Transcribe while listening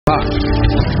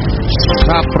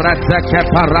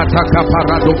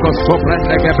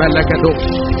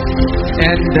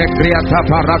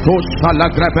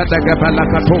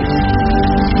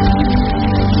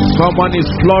Someone is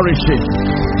flourishing.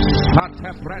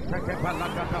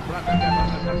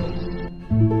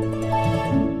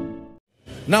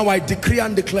 Now I decree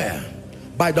and declare,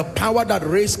 by the power that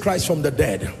raised Christ from the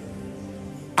dead,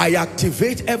 I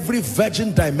activate every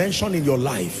virgin dimension in your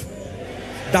life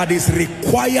that is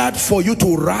required for you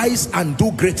to rise and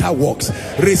do greater works.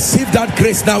 Receive that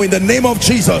grace now in the name of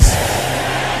Jesus.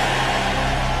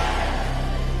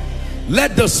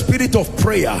 Let the spirit of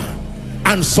prayer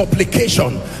and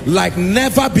supplication like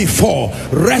never before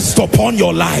rest upon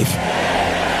your life.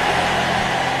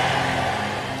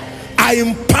 I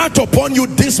impart upon you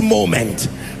this moment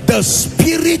the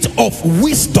spirit of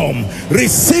wisdom.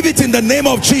 Receive it in the name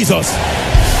of Jesus.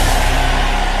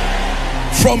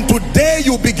 From today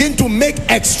you begin to make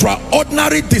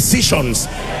extraordinary decisions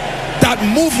that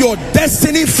move your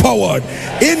destiny forward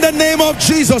in the name of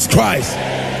Jesus Christ.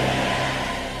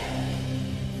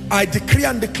 I decree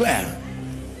and declare,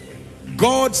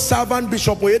 God's servant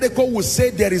Bishop Oyedeko will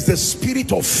say there is the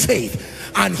spirit of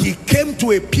faith, and he came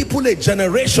to a people, a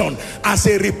generation, as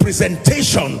a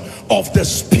representation of the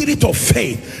spirit of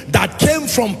faith that came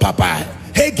from Papa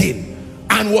Hagin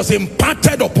and was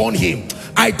imparted upon him.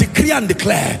 I decree and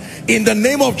declare in the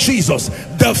name of Jesus,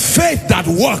 the faith that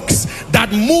works, that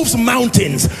moves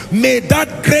mountains, may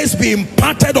that grace be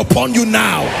imparted upon you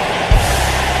now.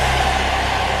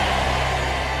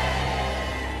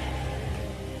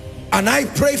 And I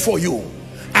pray for you.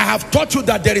 I have taught you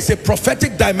that there is a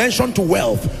prophetic dimension to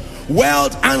wealth.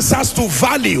 Wealth answers to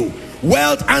value.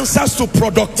 Wealth answers to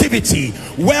productivity.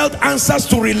 Wealth answers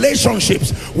to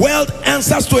relationships. Wealth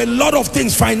answers to a lot of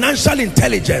things, financial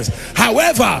intelligence.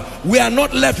 However, we are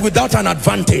not left without an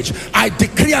advantage. I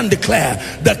decree and declare,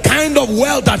 the kind of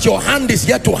wealth that your hand is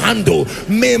yet to handle,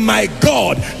 may my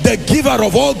God, the giver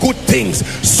of all good things,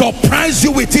 surprise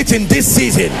you with it in this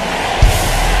season.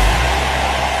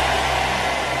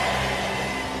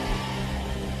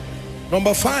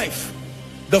 Number 5,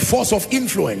 the force of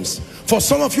influence. For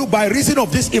some of you, by reason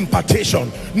of this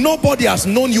impartation, nobody has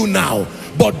known you now,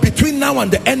 but between now and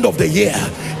the end of the year,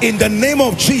 in the name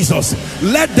of Jesus,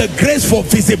 let the grace for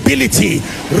visibility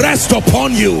rest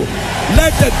upon you.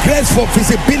 Let the grace for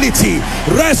visibility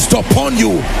rest upon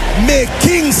you. May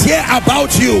kings hear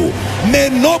about you. May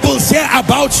nobles hear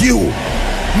about you.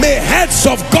 May heads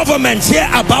of government hear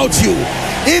about you.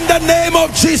 In the name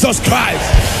of Jesus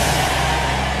Christ.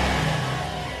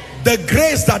 The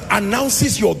grace that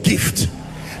announces your gift,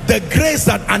 the grace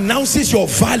that announces your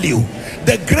value,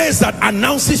 the grace that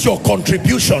announces your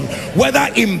contribution, whether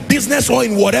in business or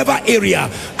in whatever area,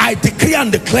 I decree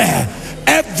and declare,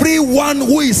 everyone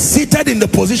who is seated in the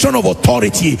position of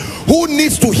authority, who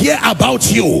needs to hear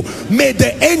about you, may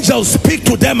the angels speak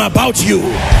to them about you.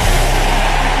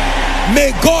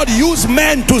 May God use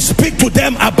men to speak to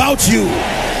them about you.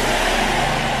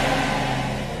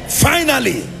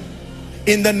 Finally,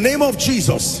 in the name of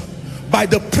Jesus, by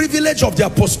the privilege of the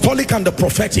apostolic and the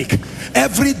prophetic,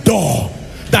 every door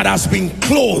that has been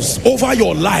closed over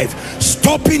your life,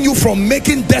 stopping you from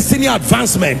making destiny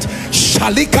advancement,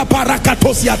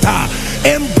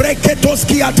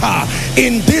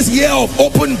 in this year of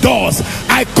open doors,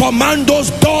 I command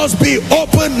those doors be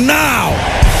open now.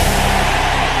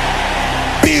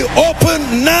 Be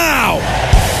open now.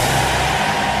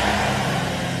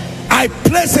 I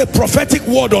place a prophetic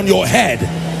word on your head,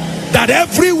 that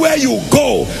everywhere you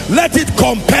go, let it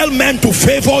compel men to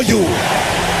favor you.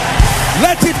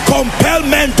 Let it compel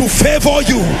men to favor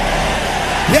you.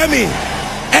 Hear me.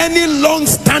 Any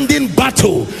long-standing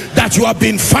battle that you have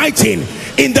been fighting,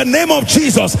 in the name of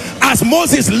Jesus, as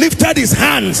Moses lifted his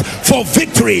hands for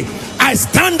victory, I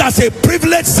stand as a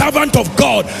privileged servant of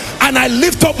God and I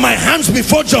lift up my hands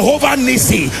before Jehovah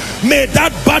Nissi. May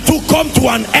that battle come to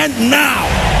an end now.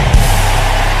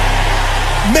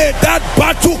 May that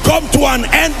battle come to an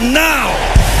end now.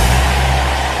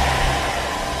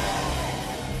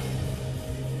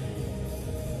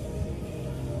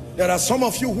 There are some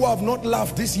of you who have not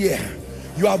laughed this year.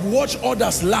 You have watched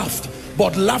others laugh,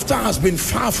 but laughter has been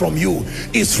far from you.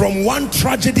 It's from one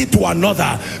tragedy to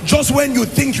another. Just when you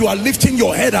think you are lifting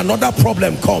your head, another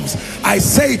problem comes. I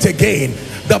say it again.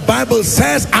 The Bible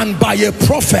says, and by a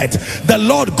prophet the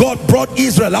Lord God brought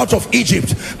Israel out of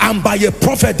Egypt, and by a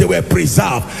prophet they were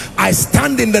preserved. I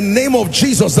stand in the name of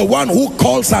Jesus, the one who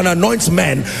calls and anoints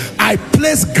men. I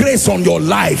place grace on your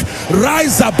life.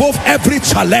 Rise above every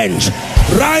challenge.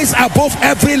 Rise above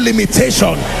every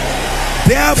limitation.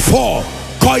 Therefore,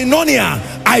 Koinonia,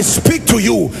 I speak to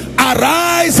you.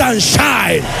 Arise and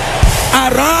shine.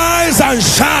 Arise and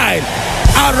shine.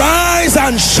 Arise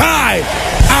and shine.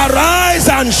 Arise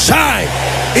and shine.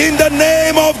 In the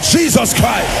name of Jesus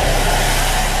Christ.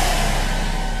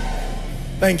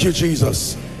 Thank you,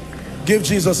 Jesus. Give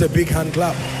Jesus a big hand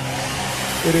clap.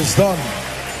 It is done.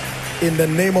 In the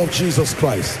name of Jesus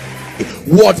Christ.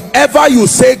 Whatever you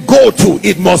say go to,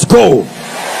 it must go.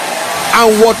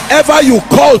 And whatever you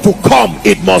call to come,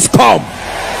 it must come.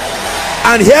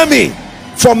 And hear me,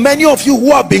 for many of you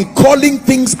who have been calling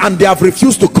things and they have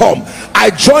refused to come,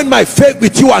 I join my faith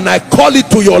with you and I call it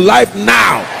to your life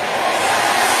now.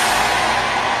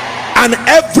 And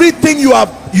everything you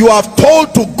have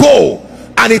told to go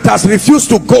and it has refused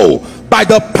to go, by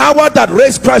the power that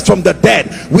raised Christ from the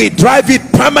dead, we drive it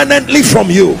permanently from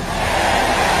you.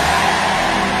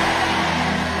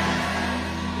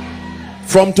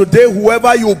 From today,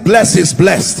 whoever you bless is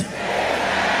blessed.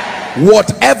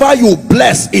 Whatever you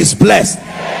bless is blessed.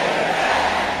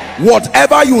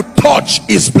 Whatever you touch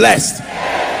is blessed.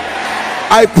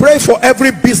 I pray for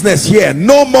every business here,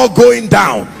 no more going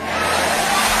down.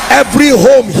 Every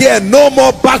home here, no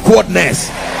more backwardness.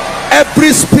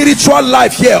 Every spiritual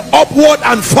life here, upward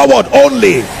and forward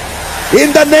only.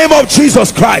 In the name of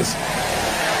Jesus Christ.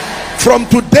 From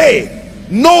today,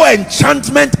 no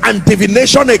enchantment and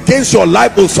divination against your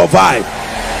life will survive.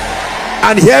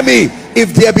 And hear me,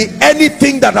 if there be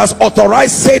anything that has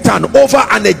authorized Satan over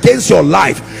and against your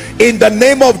life, in the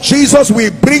name of Jesus, we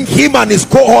bring him and his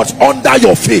cohorts under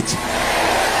your feet.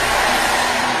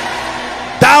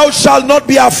 Thou shalt not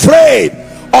be afraid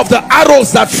of the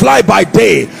arrows that fly by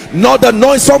day, nor the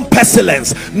noisome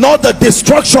pestilence, nor the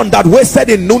destruction that wasted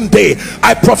in noonday.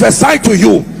 I prophesy to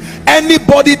you,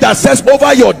 anybody that says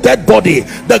over your dead body,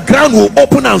 the ground will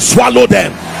open and swallow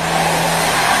them.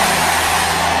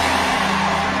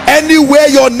 Anywhere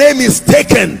your name is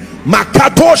taken,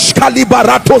 makatosh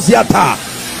kalibaratos yata,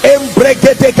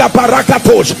 embregedeka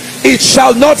parakatosh, it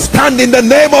shall not stand in the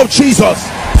name of Jesus.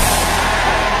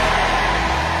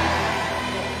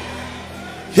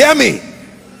 Hear me,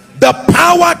 the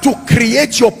power to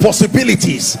create your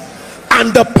possibilities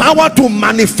and the power to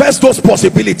manifest those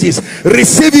possibilities,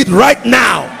 receive it right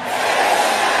now.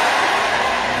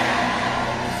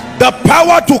 The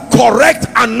power to correct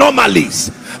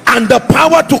anomalies and the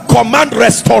power to command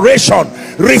restoration,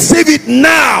 receive it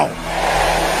now.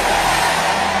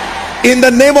 In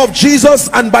the name of Jesus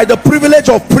and by the privilege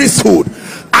of priesthood,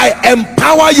 I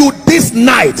empower you this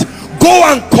night. Go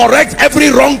and correct every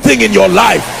wrong thing in your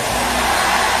life.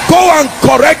 Go and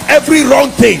correct every wrong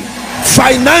thing,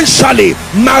 financially,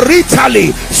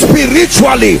 maritally,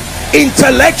 spiritually,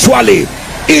 intellectually,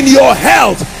 in your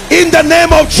health, in the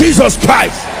name of Jesus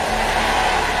Christ.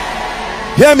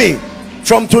 Hear me,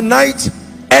 from tonight,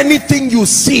 anything you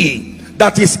see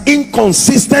that is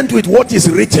inconsistent with what is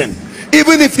written,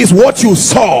 even if it's what you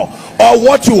saw or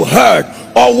what you heard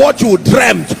or what you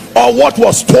dreamt or what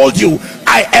was told you,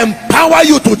 I empower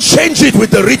you to change it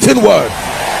with the written word.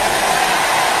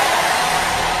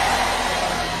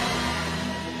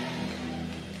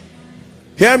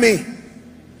 Hear me,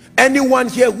 anyone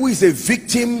here who is a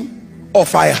victim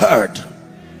of I heard,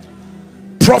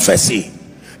 prophecy,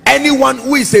 anyone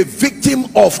who is a victim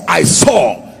of I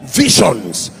saw,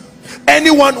 visions,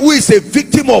 anyone who is a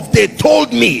victim of they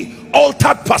told me,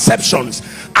 altered perceptions,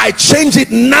 I change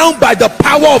it now by the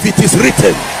power of it is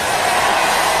written.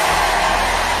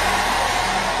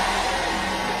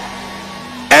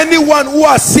 Anyone who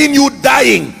has seen you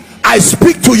dying, I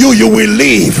speak to you, you will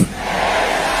live.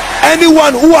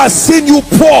 Anyone who has seen you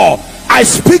poor, I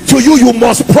speak to you, you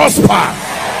must prosper.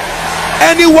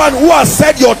 Anyone who has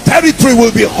said your territory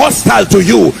will be hostile to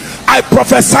you, I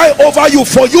prophesy over you,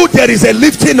 for you there is a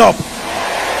lifting up.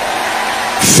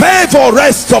 Favor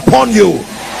rests upon you.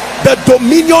 The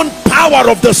dominion power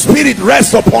of the Spirit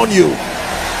rests upon you.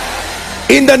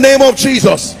 In the name of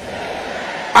Jesus,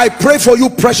 I pray for you,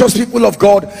 precious people of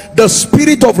God, the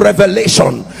spirit of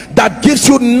revelation that gives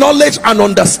you knowledge and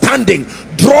understanding,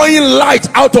 drawing light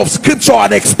out of scripture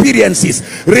and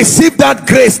experiences. Receive that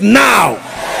grace now.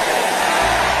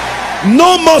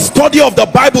 No more study of the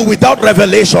Bible without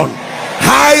revelation.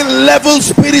 High level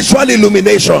spiritual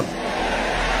illumination.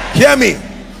 Hear me,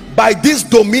 by this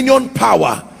dominion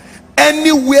power,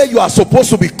 anywhere you are supposed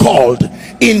to be called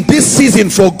in this season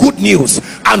for good news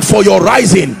and for your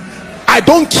rising, I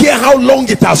don't care how long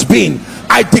it has been,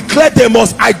 I declare they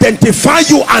must identify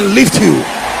you and lift you.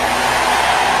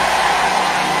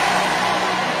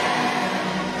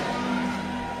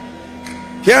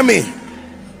 Hear me,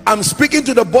 I'm speaking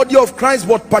to the body of Christ,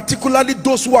 but particularly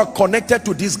those who are connected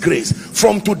to this grace.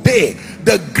 From today,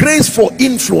 the grace for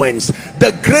influence,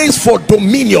 the grace for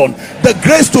dominion, the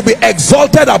grace to be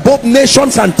exalted above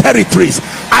nations and territories.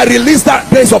 I release that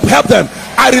grace of, help them,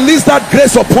 I release that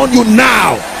grace upon you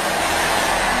now.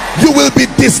 You will be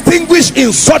distinguished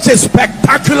in such a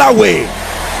spectacular way.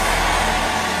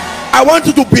 I want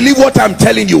you to believe what I'm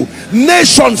telling you.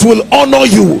 Nations will honor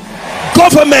you,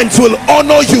 governments will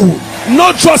honor you,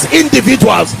 not just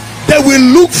individuals. They will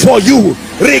look for you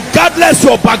regardless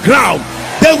your background.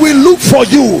 They will look for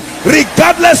you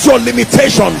regardless your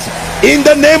limitations, in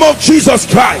the name of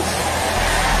Jesus Christ.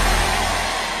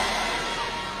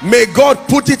 May God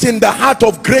put it in the heart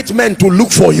of great men to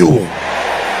look for you.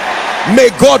 May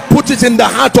God put it in the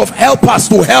heart of helpers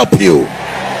to help you.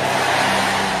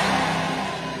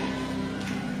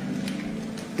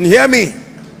 Hear me.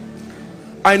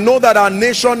 I know that our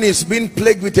nation is being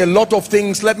plagued with a lot of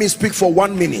things. Let me speak for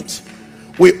 1 minute.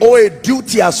 We owe a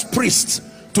duty as priests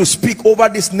to speak over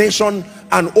this nation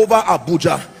and over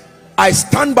Abuja. I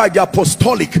stand by the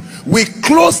apostolic. We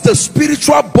close the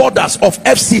spiritual borders of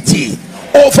FCT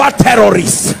over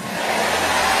terrorists.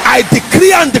 I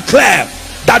decree and declare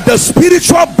that the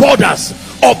spiritual borders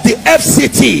of the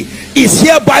FCT is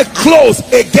hereby closed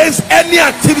against any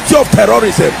activity of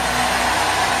terrorism,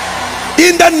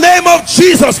 in the name of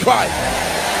Jesus Christ.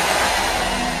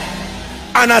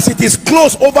 And as it is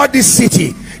closed over this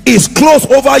city, is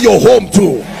closed over your home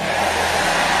too.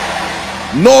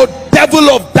 No devil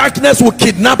of darkness will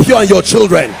kidnap you and your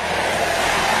children,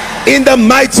 in the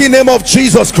mighty name of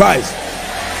Jesus Christ.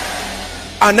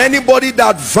 And anybody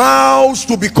that vows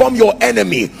to become your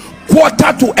enemy,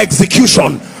 quarter to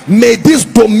execution, may this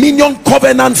dominion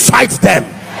covenant fight them.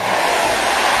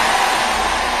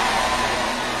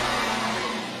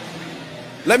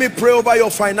 Let me pray over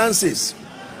your finances.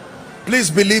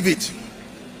 Please believe it.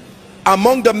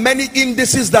 Among the many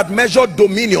indices that measure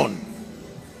dominion,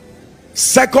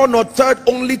 second or third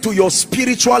only to your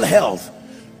spiritual health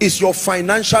is your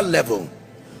financial level.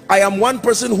 I am one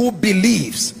person who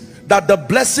believes that the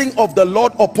blessing of the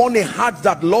Lord upon a heart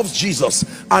that loves Jesus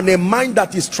and a mind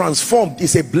that is transformed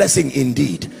is a blessing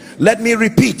indeed. Let me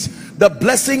repeat. The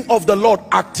blessing of the Lord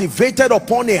activated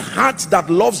upon a heart that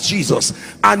loves Jesus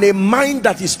and a mind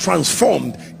that is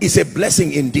transformed is a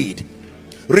blessing indeed.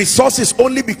 Resources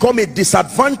only become a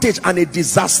disadvantage and a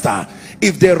disaster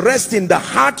if they rest in the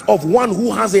heart of one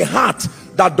who has a heart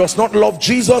that does not love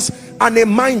Jesus and a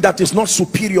mind that is not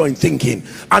superior in thinking.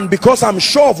 And because I'm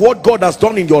sure of what God has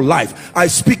done in your life, I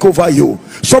speak over you.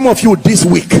 Some of you this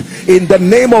week, in the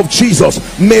name of Jesus,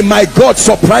 may my God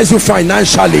surprise you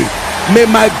financially. May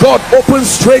my God open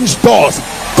strange doors,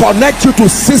 connect you to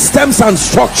systems and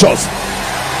structures,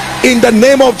 in the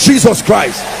name of Jesus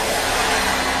Christ.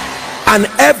 And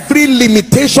every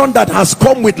limitation that has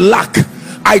come with lack,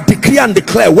 I decree and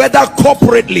declare, whether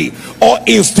corporately or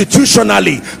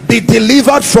institutionally, be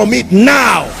delivered from it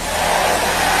now.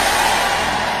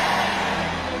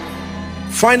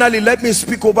 Finally, let me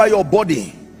speak over your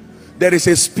body. There is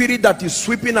a spirit that is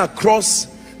sweeping across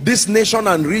this nation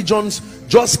and regions,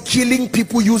 just killing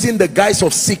people using the guise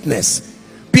of sickness.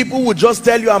 People will just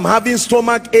tell you, I'm having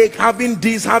stomach ache, having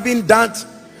this, having that,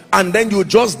 and then you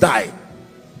just die.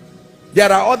 There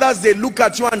are others, they look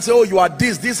at you and say, oh, you are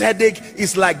this headache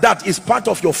is like that, it's part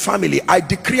of your family. I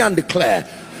decree and declare,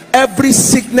 every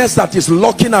sickness that is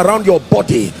lurking around your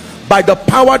body, by the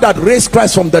power that raised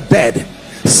Christ from the dead,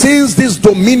 since this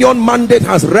dominion mandate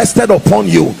has rested upon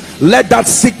you, let that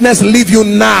sickness leave you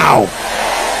now.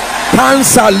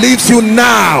 Cancer leaves you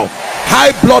now.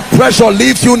 High blood pressure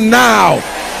leaves you now.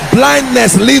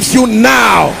 Blindness leaves you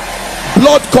now.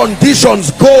 Blood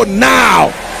conditions go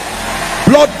now.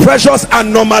 Blood pressures are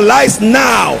normalized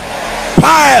now.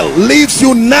 Pile leaves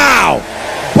you now.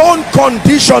 Bone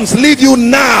conditions leave you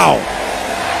now,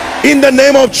 in the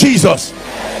name of Jesus,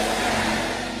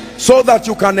 so that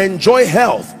you can enjoy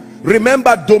health.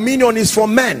 Remember, dominion is for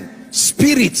men,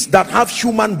 spirits that have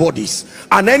human bodies,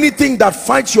 and anything that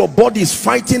fights your body is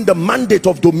fighting the mandate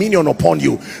of dominion upon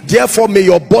you. Therefore, may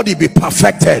your body be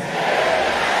perfected.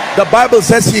 The Bible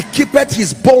says he keepeth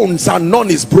his bones and none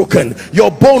is broken.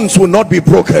 Your bones will not be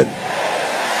broken.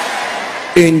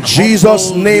 In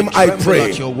Jesus' name I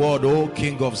pray. At your word, O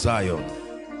King of Zion.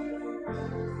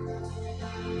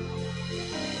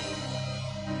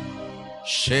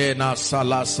 Shena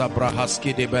salasa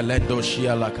brahaski de belendo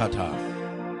shialakata.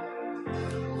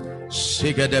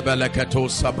 Siga de belekato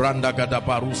sabranda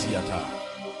gadabarusiata.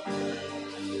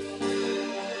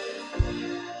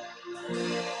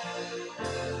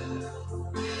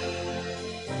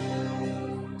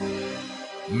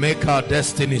 Make our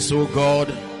destinies, oh God.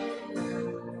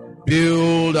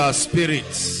 Build our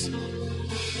spirits,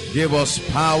 Give us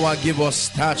power, give us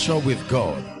stature with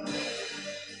God.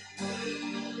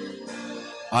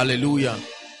 Hallelujah.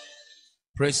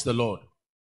 Praise the Lord.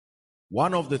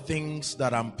 One of the things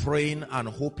that I'm praying and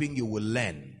hoping you will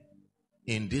learn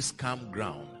in this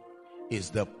campground is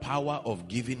the power of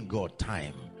giving God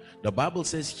time. The Bible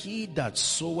says, he that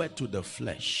soweth to the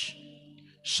flesh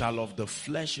shall of the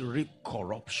flesh reap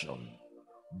corruption,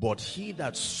 but he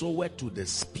that soweth to the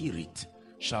Spirit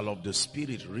shall of the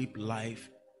Spirit reap life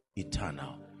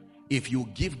eternal. If you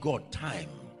give God time,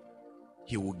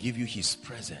 he will give you his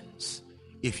presence.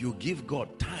 If you give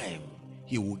God time,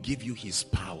 he will give you his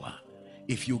power.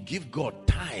 If you give God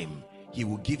time, he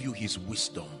will give you his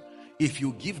wisdom. If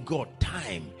you give God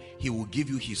time, he will give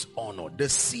you his honor. The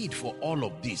seed for all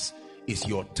of this is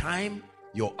your time,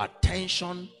 your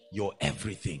attention, your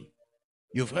everything.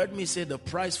 You've heard me say the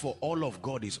price for all of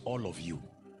God is all of you,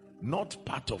 not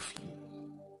part of you.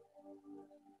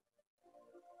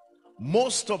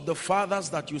 Most of the fathers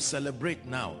that you celebrate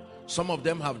now, some of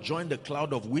them have joined the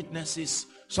cloud of witnesses.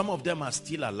 Some of them are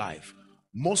still alive.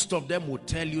 Most of them will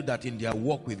tell you that in their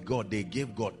walk with God, they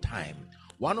gave God time.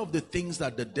 One of the things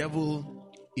that the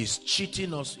devil is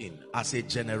cheating us in as a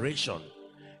generation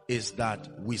is that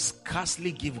we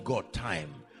scarcely give God time,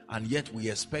 and yet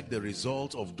we expect the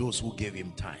result of those who gave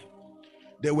him time.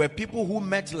 There were people who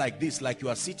met like this, like you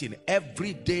are sitting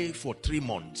every day for 3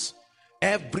 months,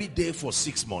 every day for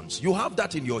 6 months. You have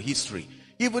that in your history.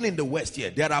 Even in the West here,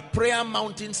 there are prayer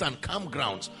mountains and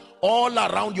campgrounds all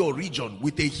around your region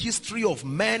with a history of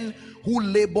men who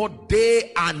labored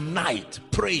day and night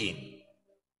praying.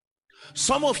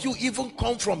 Some of you even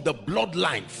come from the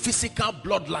bloodline, physical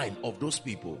bloodline of those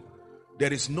people.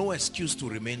 There is no excuse to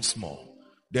remain small.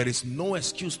 There is no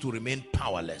excuse to remain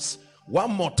powerless.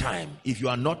 One more time, if you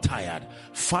are not tired,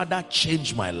 Father,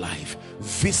 change my life.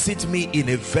 Visit me in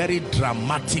a very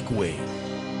dramatic way.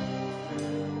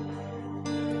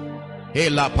 There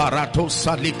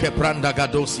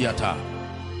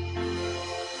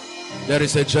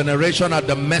is a generation at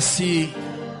the mercy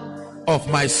of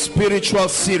my spiritual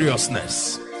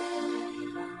seriousness.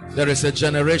 There is a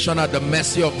generation at the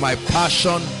mercy of my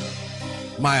passion,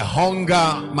 my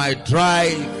hunger, my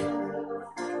drive.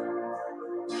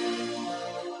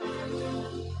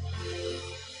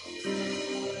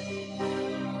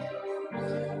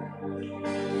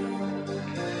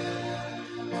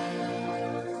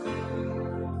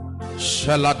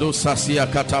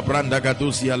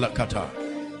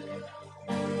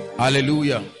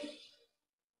 Hallelujah.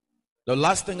 The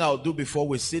last thing I'll do before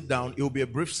we sit down, it will be a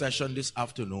brief session this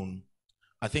afternoon.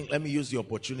 I think let me use the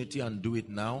opportunity and do it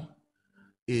now,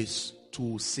 is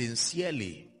to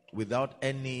sincerely, without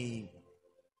any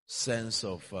sense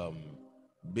of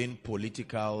being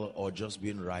political or just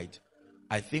being right,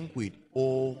 I think we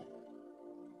owe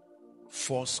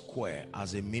Foursquare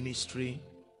as a ministry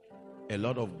a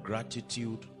lot of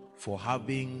gratitude for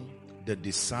having the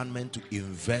discernment to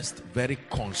invest very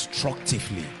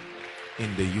constructively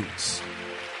in the youths.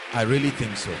 I really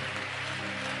think so.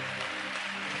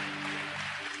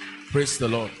 Praise the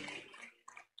Lord.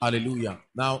 Hallelujah.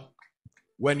 Now,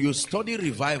 when you study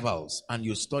revivals and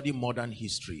you study modern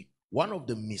history, one of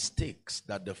the mistakes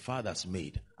that the fathers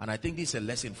made, and I think this is a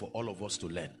lesson for all of us to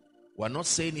learn. We're not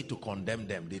saying it to condemn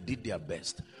them. They did their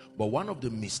best. But one of the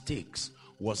mistakes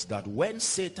was that when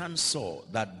Satan saw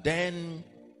that then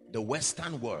the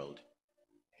Western world,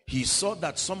 he saw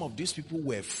that some of these people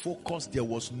were focused, there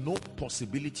was no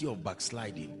possibility of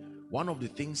backsliding. One of the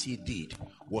things he did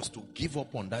was to give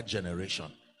up on that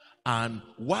generation. And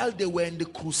while they were in the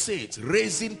crusades,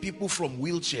 raising people from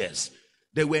wheelchairs,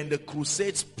 they were in the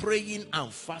crusades praying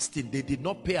and fasting. They did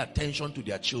not pay attention to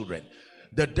their children.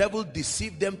 The devil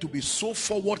deceived them to be so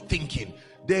forward thinking.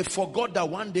 They forgot that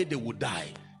one day they would die.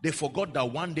 They forgot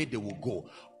that one day they will go.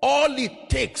 All it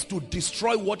takes to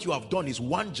destroy what you have done is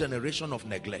one generation of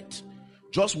neglect.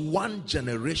 Just one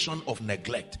generation of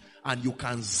neglect, and you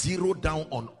can zero down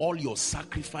on all your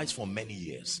sacrifice for many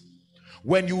years.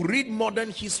 When you read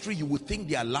modern history, you would think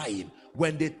they are lying.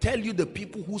 When they tell you the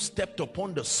people who stepped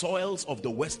upon the soils of the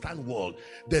Western world,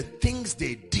 the things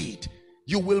they did,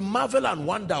 you will marvel and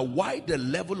wonder why the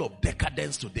level of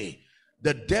decadence today.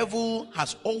 The devil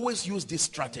has always used this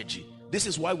strategy. This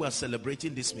is why we are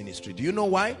celebrating this ministry. Do you know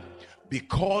why?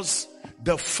 Because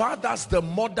the fathers, the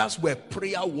mothers were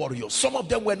prayer warriors. Some of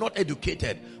them were not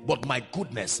educated, but my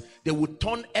goodness, they would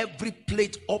turn every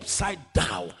plate upside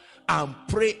down and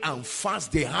pray and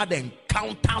fast. They had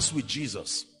encounters with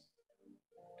Jesus.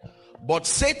 But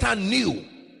Satan knew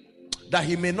that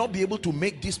he may not be able to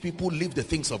make these people live the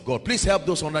things of God. Please help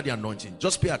those under the anointing.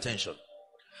 Just pay attention.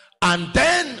 And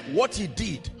then what he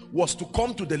did was to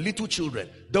come to the little children,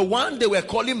 the one they were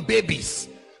calling babies,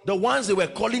 the ones they were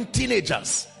calling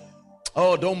teenagers.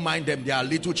 Oh, don't mind them, they are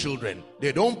little children.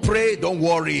 They don't pray, don't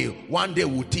worry, one day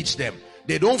we'll teach them.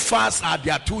 They don't fast,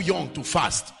 they are too young to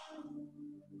fast.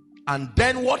 And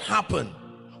then what happened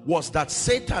was that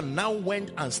Satan now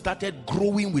went and started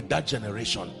growing with that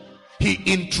generation. He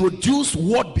introduced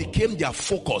what became their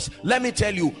focus. Let me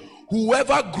tell you,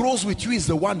 whoever grows with you is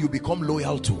the one you become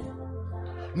loyal to.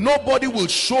 Nobody will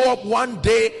show up one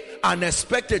day and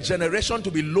expect a generation to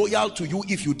be loyal to you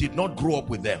if you did not grow up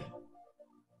with them.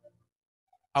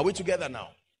 Are we together now?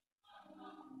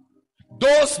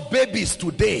 Those babies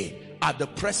today are the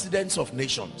presidents of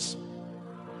nations.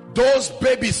 Those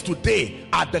babies today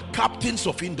are the captains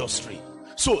of industry.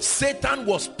 So Satan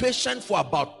was patient for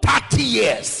about 30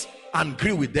 years and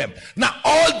grew with them. Now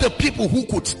all the people who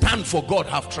could stand for God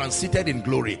have transited in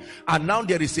glory, and now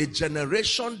there is a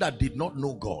generation that did not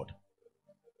know God.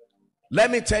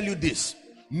 Let me tell you this,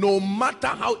 no matter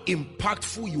how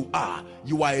impactful you are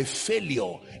a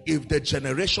failure if the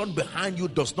generation behind you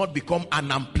does not become an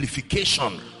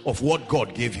amplification of what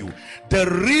God gave you. The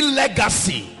real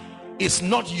legacy is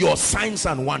not your signs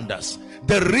and wonders.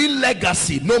 The real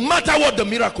legacy, no matter what the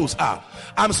miracles are.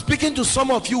 I'm speaking to some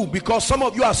of you because some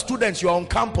of you are students, you are on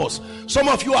campus. Some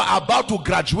of you are about to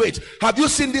graduate. Have you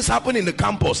seen this happen in the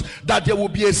campus? That there will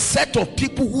be a set of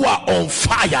people who are on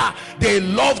fire. They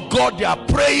love God, they are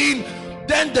praying.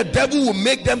 Then the devil will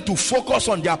make them to focus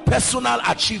on their personal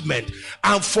achievement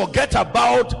and forget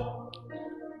about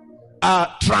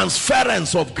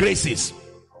transference of graces.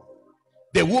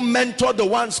 They won't mentor the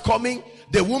ones coming.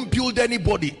 They won't build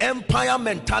anybody. Empire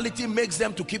mentality makes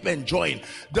them to keep enjoying.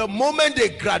 The moment they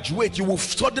graduate, you will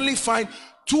suddenly find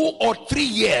 2 or 3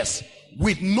 years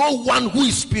with no one who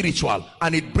is spiritual,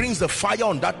 and it brings the fire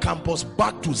on that campus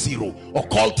back to zero.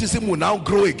 Occultism will now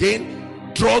grow again.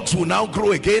 Drugs will now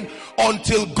grow again,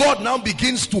 until God now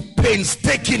begins to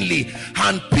painstakingly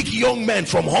handpick young men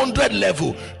from 100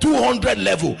 level, 200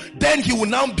 level. Then he will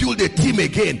now build a team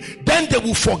again. Then they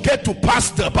will forget to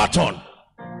pass the baton.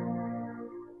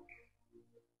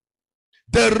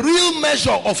 The real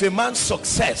measure of a man's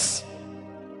success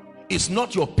is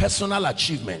not your personal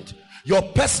achievement. Your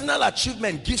personal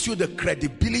achievement gives you the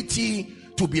credibility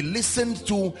to be listened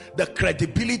to, the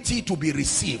credibility to be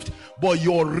received. But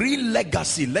your real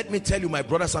legacy, let me tell you, my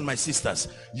brothers and my sisters,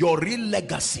 your real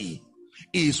legacy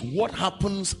is what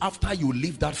happens after you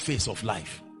leave that phase of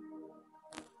life.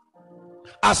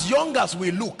 As young as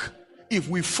we look, if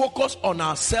we focus on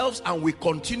ourselves and we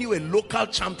continue a local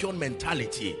champion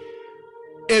mentality,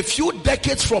 a few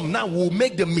decades from now we'll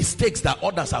make the mistakes that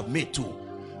others have made too.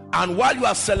 And while you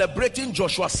are celebrating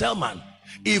Joshua Selman,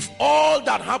 if all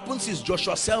that happens is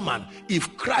Joshua Selman,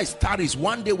 if Christ tarries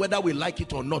one day, whether we like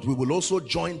it or not, we will also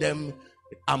join them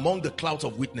among the clouds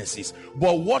of witnesses.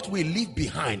 But what we leave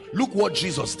behind, look what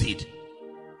Jesus did.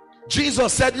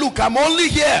 Jesus said, look, I'm only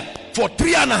here for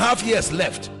 3.5 years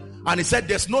left. And he said,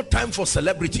 there's no time for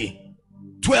celebrity.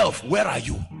 12, where are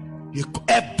you?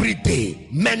 Every day,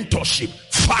 mentorship,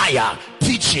 fire,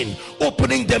 teaching,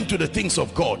 opening them to the things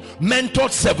of God.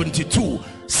 Mentored 72,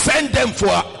 send them for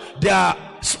their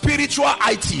spiritual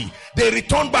IT. They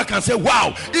return back and say,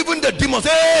 wow, even the demons,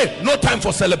 hey, no time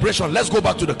for celebration, let's go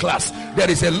back to the class.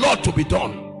 There is a lot to be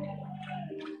done.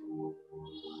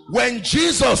 When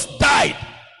Jesus died,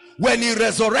 when he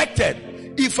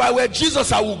resurrected, if I were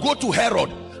Jesus, I would go to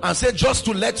Herod and say, just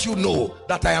to let you know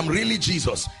that I am really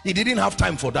Jesus. He didn't have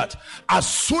time for that. As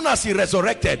soon as he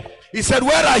resurrected, he said,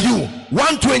 where are you?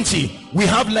 1:20, we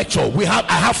have lecture.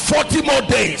 I have 40 more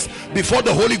days before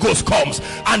the Holy Ghost comes,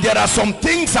 and there are some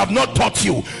things I've not taught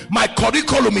you. My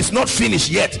curriculum is not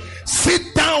finished yet. Sit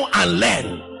down and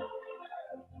learn.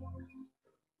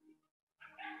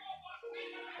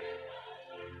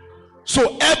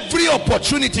 So every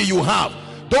opportunity you have,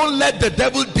 don't let the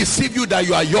devil deceive you that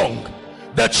you are young.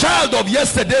 The child of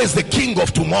yesterday is the king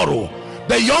of tomorrow.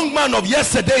 The young man of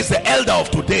yesterday is the elder of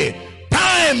today.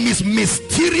 Time is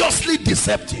mysteriously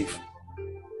deceptive.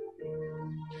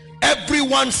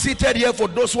 Everyone seated here, for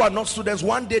those who are not students,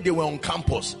 one day they were on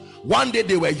campus, one day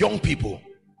they were young people.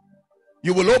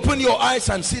 You will open your eyes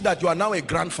and see that you are now a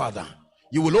grandfather.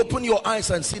 You will open your eyes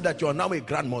and see that you are now a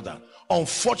grandmother.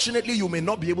 Unfortunately, you may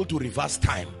not be able to reverse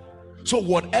time. So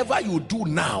whatever you do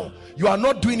now, you are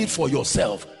not doing it for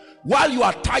yourself. While you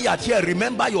are tired here,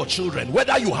 remember your children,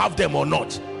 whether you have them or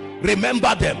not.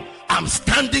 Remember them. I'm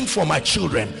standing for my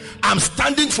children. I'm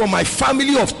standing for my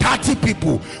family of 30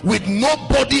 people with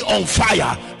nobody on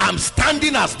fire. I'm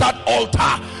standing as that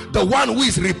altar, the one who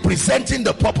is representing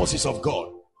the purposes of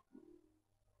God.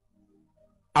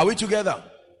 Are we together?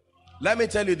 let me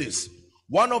tell you this.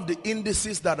 One of the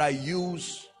indices that I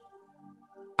use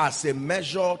as a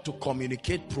measure to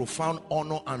communicate profound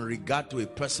honor and regard to a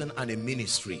person and a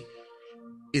ministry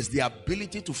is the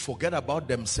ability to forget about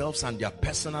themselves and their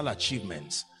personal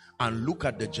achievements and look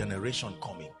at the generation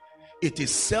coming. It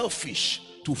is selfish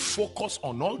to focus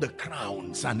on all the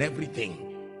crowns and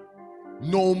everything.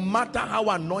 No matter how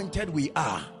anointed we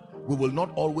are, we will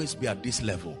not always be at this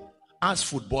level. As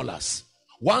footballers,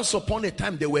 once upon a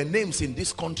time there were names in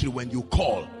this country when you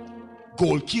call: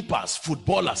 goalkeepers,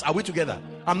 footballers. Are we together?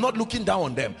 I'm not looking down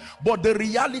on them, but the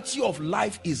reality of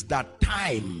life is that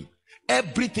time,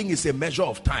 everything is a measure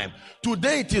of time.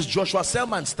 Today it is Joshua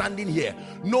Selman standing here.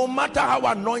 No matter how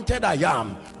anointed I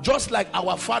am, just like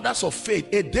our fathers of faith,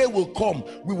 a day will come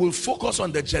we will focus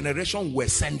on the generation we're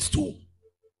sent to.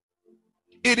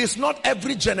 It is not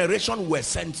every generation we're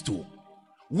sent to.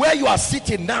 Where you are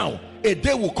sitting now, a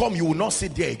day will come you will not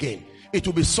sit there again. It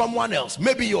will be someone else,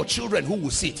 maybe your children, who will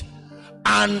sit.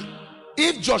 And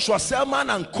if Joshua Selman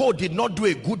and co did not do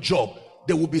a good job,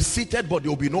 they will be seated, but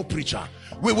there will be no preacher.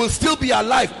 We will still be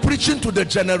alive preaching to the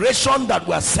generation that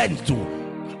we are sent to.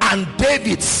 And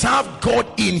David served God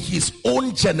in his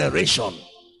own generation.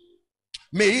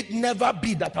 May it never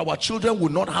be that our children will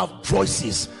not have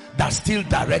voices that still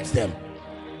direct them.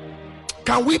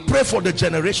 Can we pray for the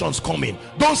generations coming?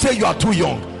 Don't say you are too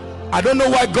young. I don't know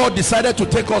why God decided to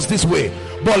take us this way,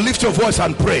 but lift your voice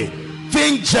and pray.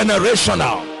 Think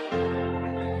generational.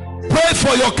 Pray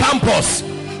for your campus.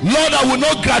 Lord, I will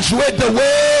not graduate the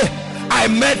way I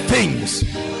met things.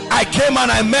 I came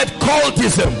and I met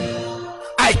cultism.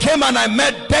 I came and I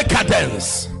met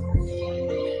decadence.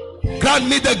 Grant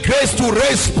me the grace to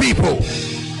raise people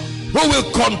who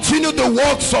will continue the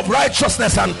works of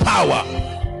righteousness and power.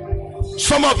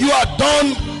 Some of you are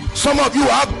done. Some of you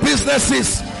have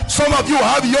businesses. Some of you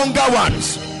have younger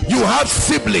ones. You have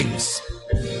siblings.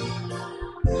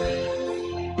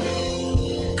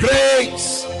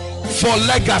 Grace for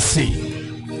legacy.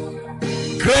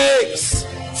 Grace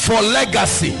for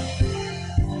legacy.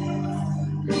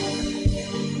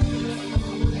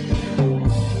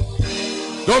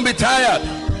 Don't be tired.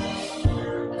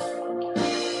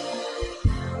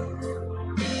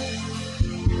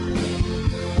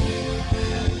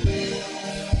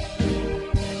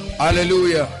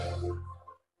 Hallelujah.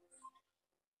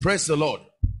 Praise the Lord.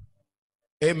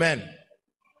 Amen.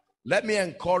 Let me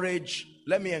encourage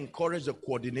the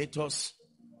coordinators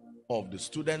of the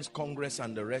Students' Congress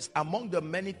and the rest. Among the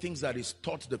many things that is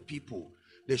taught the people,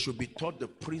 they should be taught the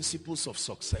principles of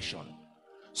succession.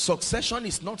 Succession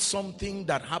is not something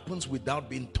that happens without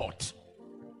being taught.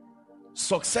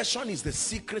 Succession is the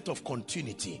secret of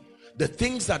continuity. The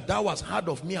things that thou hast heard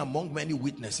of me among many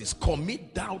witnesses,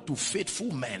 commit thou to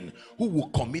faithful men who will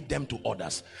commit them to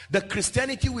others. The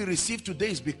Christianity we receive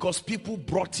today is because people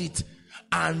brought it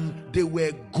and they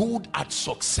were good at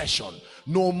succession.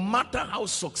 No matter how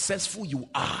successful you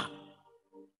are,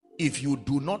 if you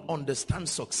do not understand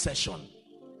succession,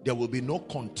 there will be no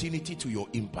continuity to your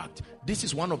impact. This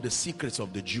is one of the secrets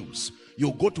of the Jews.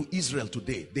 You go to Israel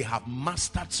today, they have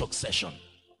mastered succession.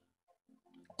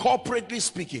 Corporately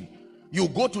speaking, you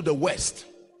go to the West,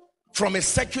 from a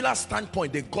secular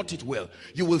standpoint, they got it well.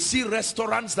 You will see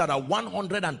restaurants that are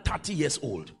 130 years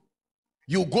old.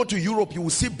 You go to Europe, you will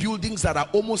see buildings that are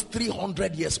almost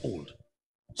 300 years old.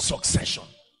 Succession.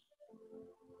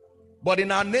 But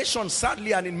in our nation,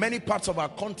 sadly, and in many parts of our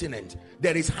continent,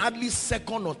 there is hardly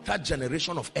second or third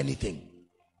generation of anything.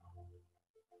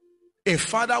 A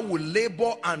father will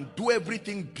labor and do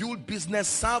everything, build business,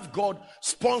 serve God,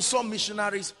 sponsor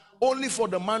missionaries, only for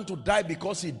the man to die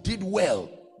because he did well,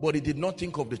 but he did not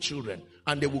think of the children.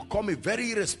 And there will come a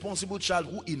very irresponsible child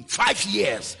who in 5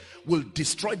 years will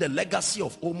destroy the legacy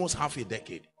of almost half a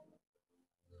decade.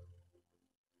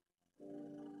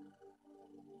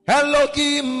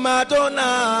 Elohim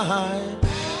Adonai,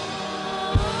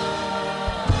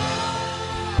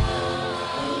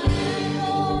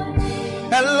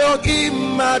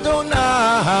 Elohim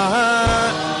Adonai,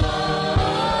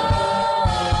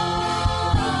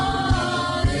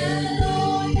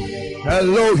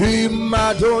 Elohim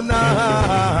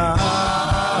Adonai,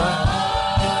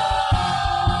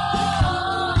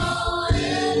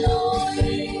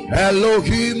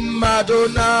 Elohim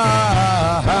Adonai.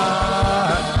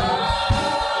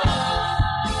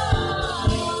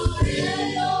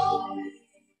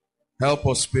 Help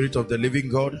us, Spirit of the living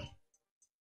God.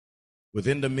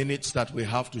 Within the minutes that we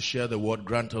have to share the word,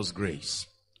 grant us grace.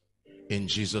 In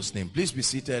Jesus' name. Please be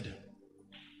seated.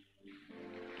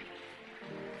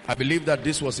 I believe that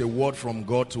this was a word from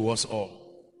God to us all.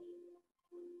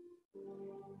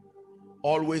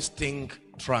 Always think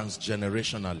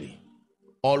transgenerationally.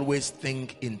 always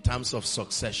think in terms of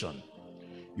succession.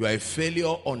 You are a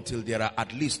failure until there are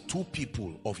at least 2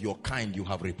 people of your kind you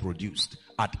have reproduced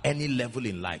at any level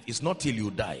in life. It's not till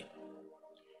you die.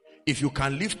 If you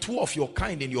can leave 2 of your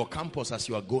kind in your campus as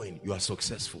you are going, you are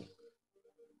successful.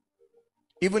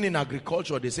 Even in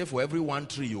agriculture, they say for every 1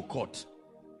 tree you cut,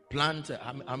 plant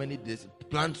how many days?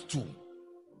 Plant 2.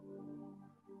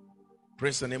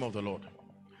 Praise the name of the Lord.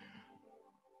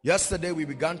 Yesterday we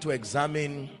began to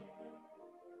examine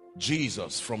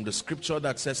Jesus from the scripture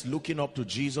that says, looking up to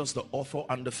Jesus, the author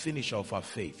and the finisher of our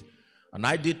faith. And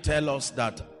I did tell us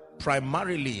that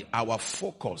primarily our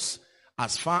focus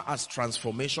as far as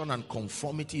transformation and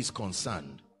conformity is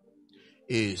concerned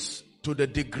is to the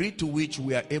degree to which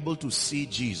we are able to see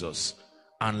Jesus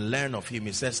and learn of him.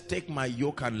 He says, take my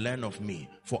yoke and learn of me,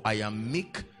 for I am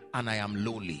meek and I am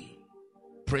lowly.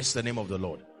 Praise the name of the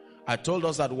Lord. I told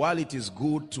us that while it is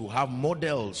good to have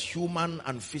models, human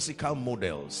and physical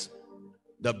models,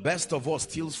 the best of us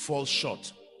still falls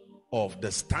short of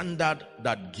the standard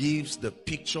that gives the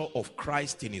picture of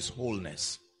Christ in his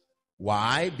wholeness.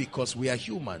 Why? Because we are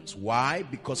humans. Why?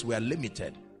 Because we are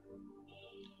limited.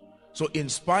 So in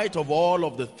spite of all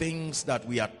of the things that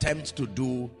we attempt to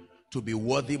do to be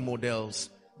worthy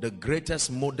models, the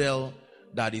greatest model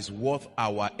that is worth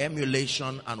our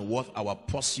emulation and worth our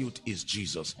pursuit is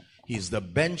Jesus. He is the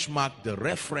benchmark, the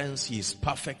reference. He is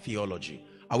perfect theology.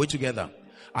 Are we together?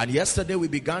 And yesterday we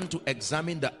began to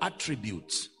examine the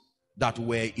attributes that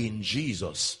were in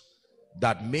Jesus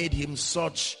that made him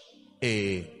such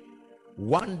a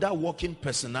wonder-working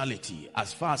personality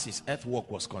as far as his earth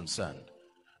work was concerned.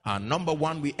 And number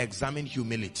 1, we examined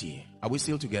humility. Are we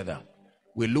still together?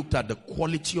 We looked at the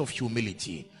quality of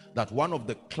humility, that one of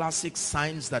the classic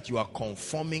signs that you are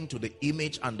conforming to the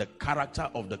image and the character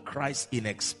of the Christ in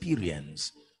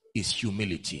experience is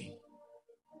humility.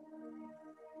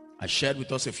 I shared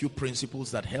with us a few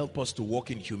principles that help us to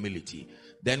walk in humility.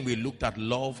 Then we looked at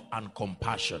love and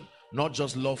compassion. Not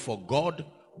just love for God,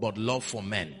 but love for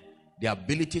men. The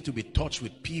ability to be touched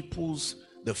with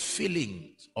the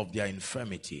feelings of their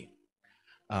infirmity.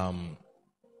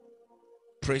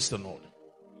 Praise the Lord.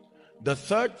 The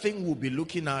third thing we'll be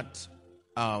looking at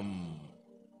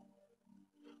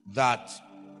that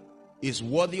is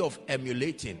worthy of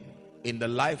emulating in the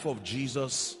life of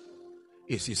Jesus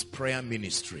is his prayer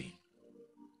ministry.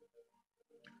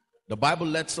 The Bible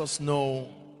lets us know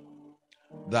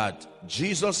that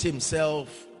Jesus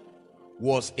himself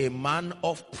was a man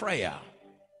of prayer.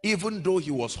 Even though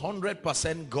he was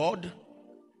 100% God,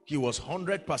 he was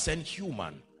 100%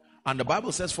 human. And the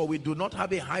Bible says, for we do not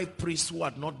have a high priest who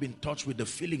had not been touched with the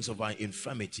feelings of our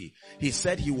infirmity. He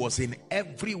said he was in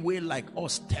every way like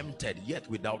us, tempted, yet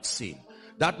without sin.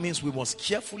 That means we must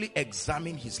carefully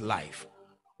examine his life.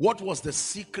 What was the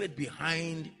secret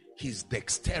behind his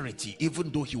dexterity,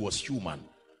 even though he was human?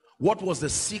 What was the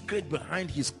secret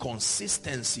behind his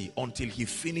consistency until he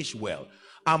finished well?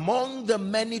 Among the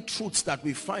many truths that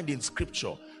we find in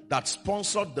scripture that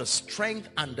sponsored the strength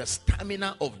and the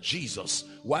stamina of Jesus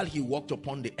while he walked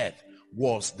upon the earth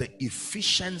was the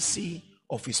efficiency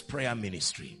of his prayer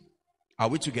ministry. Are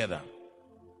we together?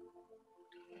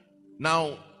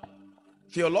 Now,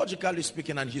 theologically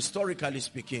speaking and historically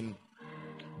speaking,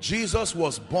 Jesus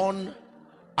was born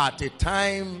at a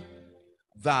time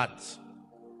that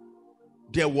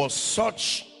there was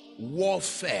such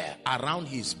warfare around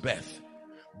his birth.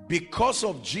 Because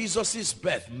of Jesus's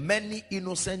birth, many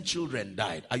innocent children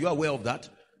died. Are you aware of that?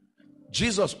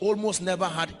 Jesus almost never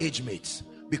had age mates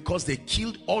because they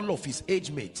killed all of his age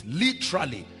mates.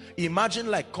 Literally. Imagine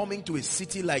like coming to a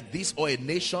city like this or a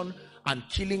nation and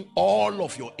killing all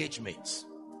of your age mates.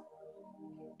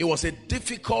 It was a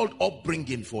difficult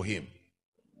upbringing for him.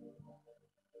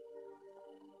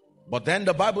 But then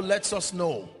the Bible lets us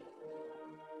know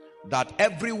that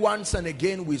every once and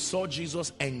again we saw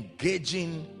Jesus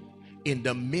engaging in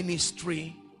the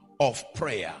ministry of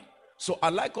prayer. So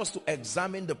I'd like us to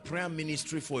examine the prayer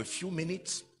ministry for a few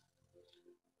minutes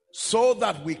so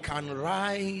that we can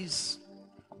rise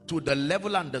to the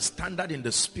level and the standard in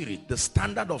the spirit, the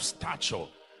standard of stature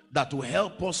that will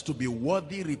help us to be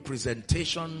worthy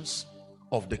representations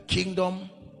of the kingdom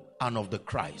and of the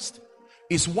Christ.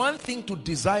 It's one thing to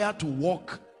desire to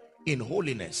walk in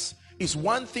holiness. It's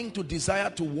one thing to desire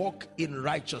to walk in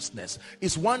righteousness.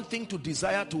 It's one thing to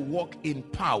desire to walk in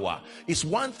power. It's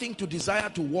one thing to desire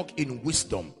to walk in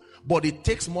wisdom. But it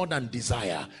takes more than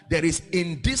desire. There is,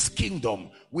 in this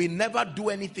kingdom, we never do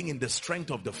anything in the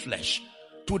strength of the flesh.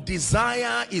 To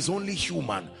desire is only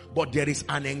human, but there is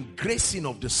an engracing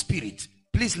of the spirit.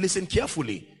 Please listen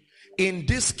carefully. In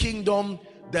this kingdom,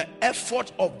 The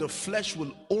effort of the flesh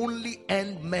will only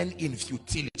end men in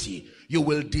futility. You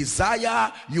will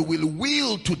desire, you will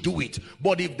will to do it.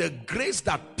 But if the grace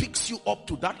that picks you up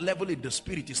to that level in the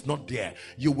spirit is not there,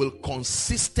 you will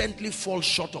consistently fall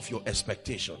short of your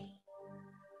expectation.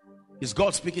 Is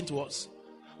God speaking to us?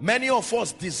 Many of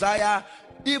us desire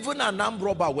even an armed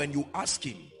robber when you ask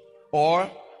him,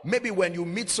 or maybe when you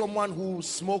meet someone who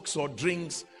smokes or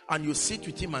drinks and you sit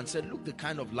with him and say, look the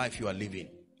kind of life you are living.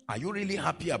 Are you really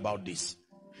happy about this?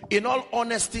 In all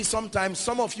honesty, sometimes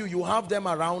some of you have them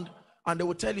around and they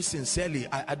will tell you sincerely,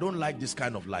 I don't like this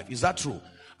kind of life. Is that true?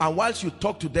 And whilst you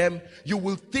talk to them, you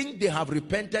will think they have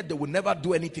repented, they will never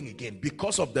do anything again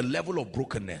because of the level of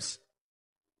brokenness.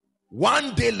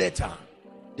 One day later,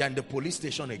 they're in the police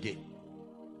station again.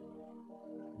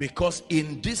 Because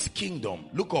in this kingdom,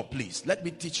 look up please, let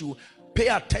me teach you, pay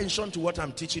attention to what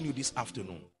I'm teaching you this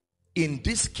afternoon. In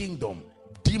this kingdom,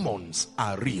 demons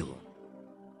are real.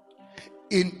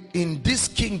 In this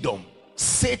kingdom,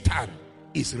 Satan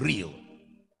is real.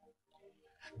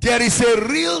 There is a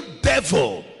real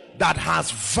devil that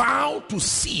has vowed to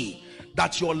see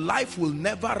that your life will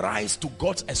never rise to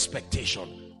God's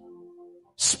expectation.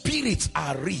 Spirits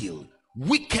are real.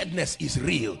 Wickedness is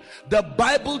real. The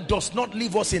Bible does not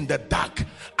leave us in the dark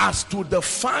as to the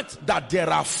fact that there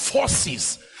are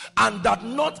forces and that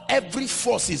not every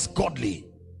force is godly.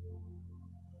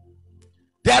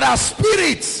 There are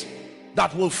spirits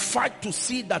that will fight to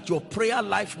see that your prayer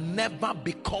life never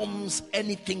becomes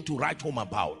anything to write home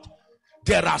about.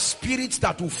 There are spirits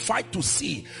that will fight to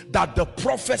see that the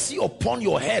prophecy upon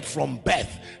your head from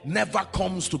birth never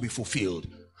comes to be fulfilled.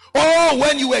 Oh,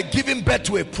 when you were giving birth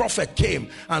to a prophet came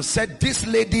and said, this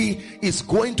lady is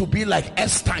going to be like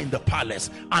Esther in the palace.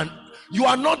 And you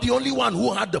are not the only one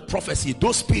who had the prophecy.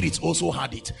 Those spirits also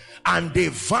had it. And they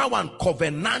vow and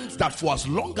covenant that for as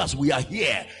long as we are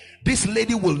here, this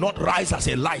lady will not rise as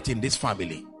a light in this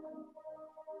family.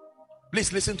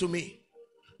 Please listen to me.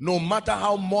 No matter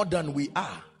how modern we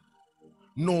are,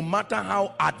 no matter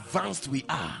how advanced we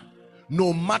are,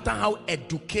 no matter how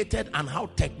educated and how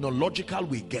technological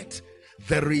we get,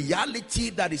 the reality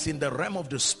that is in the realm of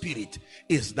the spirit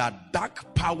is that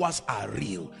dark powers are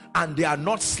real, and they are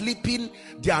not sleeping,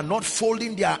 they are not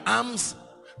folding their arms.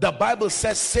 The Bible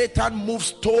says Satan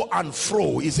moves to and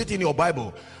fro. Is it in your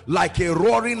Bible? Like a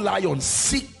roaring lion,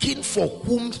 seeking for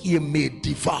whom he may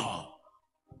devour.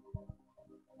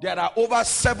 There are over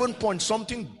 7 point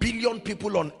something billion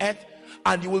people on earth,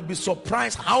 and you will be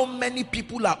surprised how many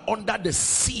people are under the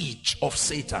siege of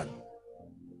Satan.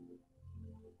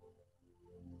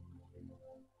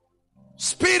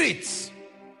 Spirits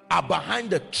are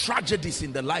behind the tragedies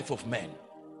in the life of men.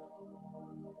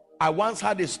 I once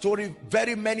had a story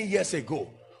very many years ago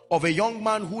of a young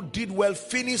man who did well,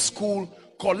 finished school,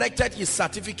 collected his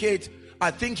certificate. I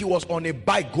think he was on a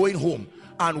bike going home,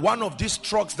 and one of these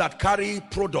trucks that carry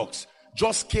products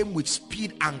just came with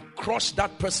speed and crushed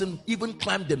that person, even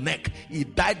climbed the neck. He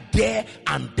died there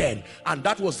and then. And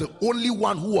that was the only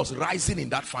one who was rising in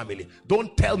that family.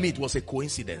 Don't tell me it was a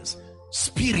coincidence.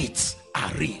 Spirits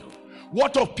are real.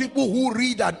 What of people who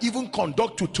read and even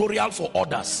conduct tutorial for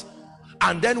others,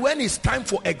 and then when it's time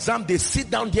for exam, they sit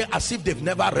down there as if they've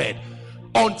never read.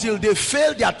 Until they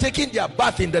fail, they are taking their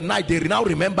bath in the night, they now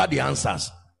remember the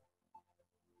answers.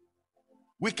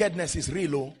 Wickedness is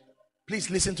real. Oh, please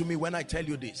listen to me when I tell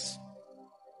you this.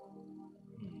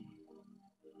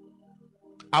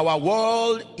 Our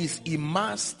world is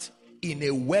immersed in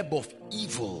a web of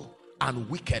evil and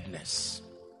wickedness.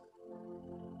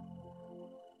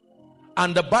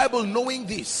 And the Bible, knowing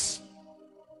this,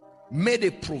 made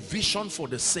a provision for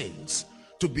the saints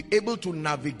to be able to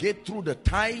navigate through the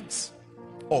tides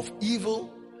of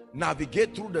evil,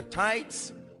 navigate through the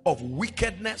tides of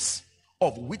wickedness,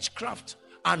 of witchcraft,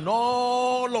 and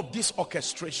all of these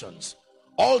orchestrations.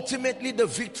 Ultimately, the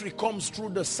victory comes through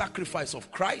the sacrifice of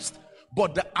Christ,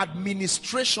 but the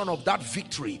administration of that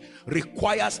victory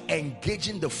requires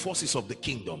engaging the forces of the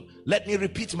kingdom. Let me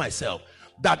repeat myself,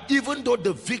 that even though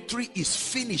the victory is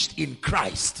finished in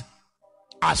Christ,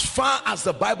 as far as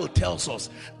the Bible tells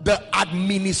us, the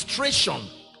administration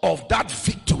of that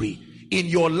victory in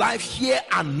your life here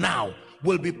and now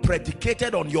will be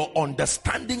predicated on your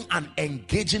understanding and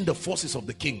engaging the forces of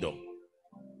the kingdom.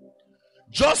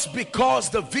 Just because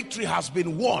the victory has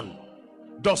been won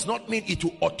does not mean it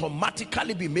will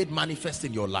automatically be made manifest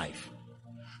in your life.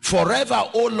 Forever,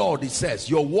 O Lord, it says,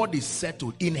 your word is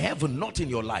settled in heaven, not in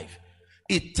your life.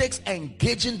 It takes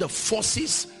engaging the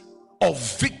forces of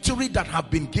victory that have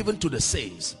been given to the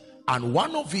saints, and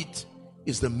one of it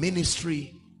is the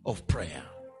ministry of prayer.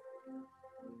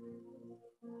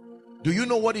 Do you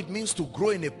know what it means to grow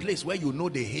in a place where you know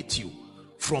they hate you?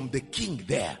 From the king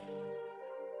there.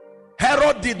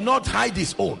 Herod did not hide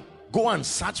his own. Go and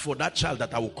search for that child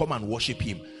that I will come and worship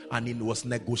him. And he was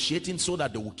negotiating so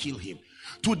that they will kill him.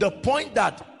 To the point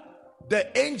that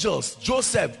the angels,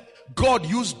 Joseph, God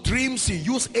used dreams, he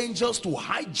used angels to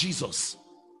hide Jesus.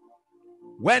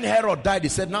 When Herod died, he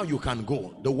said, now you can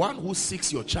go. The one who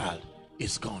seeks your child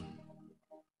is gone.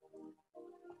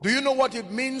 Do you know what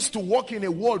it means to walk in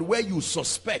a world where you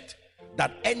suspect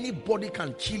that anybody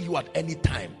can kill you at any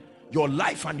time? Your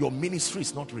life and your ministry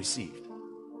is not received.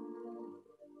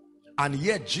 And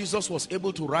yet Jesus was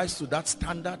able to rise to that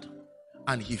standard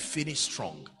and he finished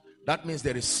strong. That means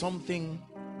there is something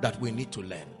that we need to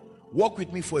learn. Walk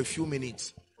with me for a few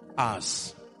minutes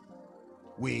as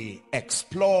we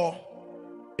explore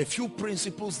a few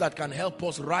principles that can help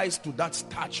us rise to that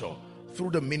stature through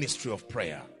the ministry of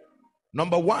prayer.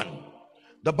 Number one,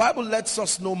 the Bible lets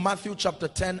us know Matthew chapter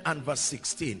 10 and verse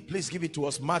 16. Please give it to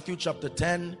us. Matthew chapter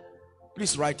 10.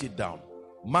 Please write it down.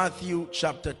 Matthew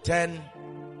chapter 10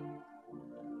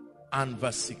 and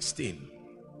verse 16.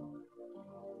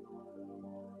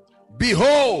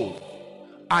 Behold,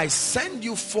 I send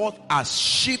you forth as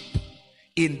sheep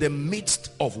in the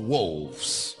midst of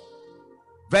wolves.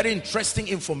 Very interesting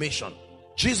information.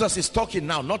 Jesus is talking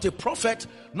now, not a prophet,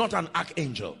 not an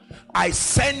archangel. I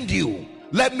send you.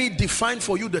 Let me define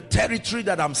for you the territory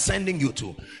that I'm sending you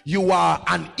to. You are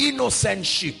an innocent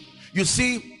sheep. You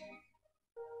see,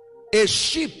 a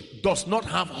sheep does not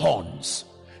have horns.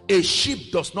 A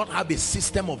sheep does not have a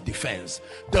system of defense.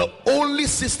 The only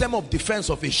system of defense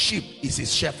of a sheep is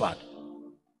his shepherd.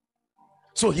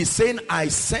 So he's saying, I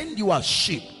send you as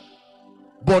sheep.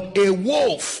 But a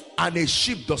wolf and a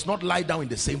sheep does not lie down in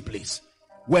the same place.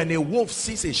 When a wolf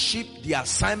sees a sheep, the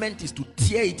assignment is to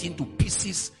tear it into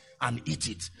pieces and eat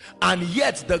it. And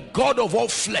yet the God of all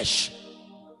flesh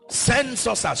sends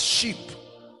us as sheep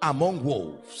among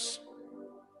wolves.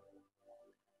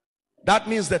 That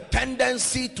means the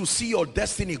tendency to see your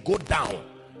destiny go down,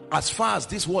 as far as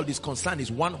this world is concerned, is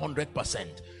 100%.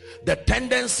 The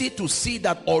tendency to see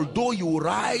that although you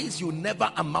rise, you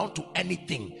never amount to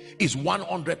anything is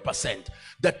 100%.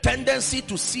 The tendency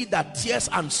to see that tears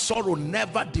and sorrow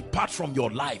never depart from your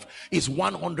life is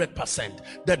 100%.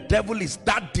 The devil is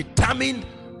that determined,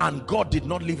 and God did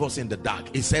not leave us in the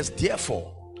dark. He says,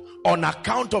 therefore, on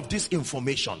account of this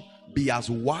information, be as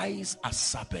wise as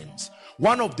serpents.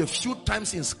 One of the few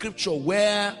times in scripture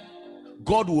where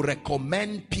God will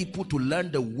recommend people to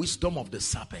learn the wisdom of the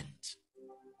serpent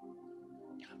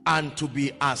and to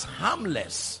be as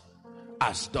harmless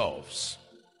as doves.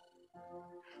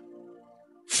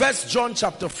 1 John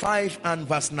chapter 5 and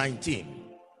verse 19.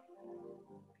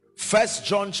 1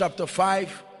 John chapter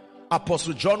 5,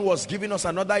 Apostle John was giving us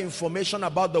another information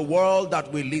about the world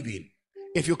that we live in.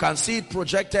 If you can see it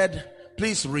projected,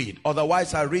 please read.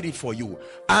 Otherwise, I'll read it for you.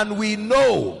 And we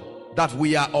know that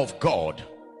we are of God.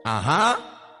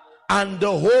 And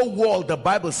the whole world, the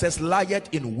Bible says, lieth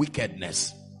in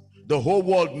wickedness. The whole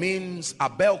world means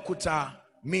Abeokuta,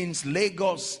 means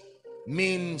Lagos,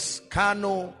 means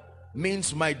Kano,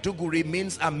 means Maiduguri,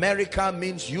 means America,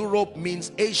 means Europe,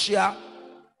 means Asia.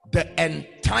 The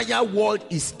entire world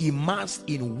is immersed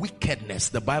in wickedness,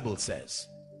 the Bible says.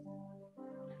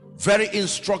 Very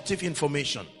instructive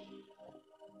information.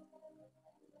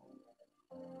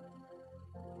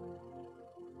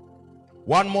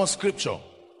 One more scripture.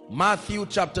 Matthew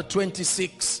chapter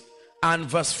 26 and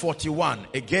verse 41.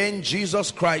 Again,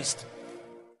 Jesus Christ,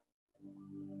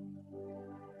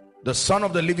 the Son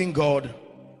of the living God,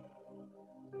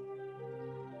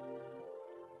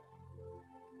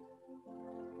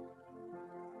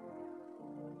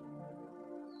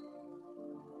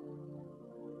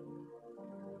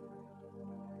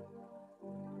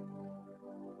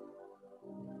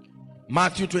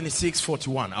 Matthew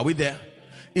 26:41. Are we there?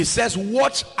 It says,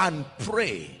 watch and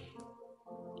pray.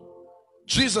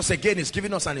 Jesus again is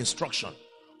giving us an instruction.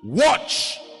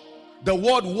 Watch. The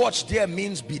word watch there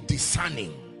means be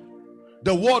discerning.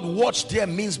 The word watch there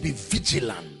means be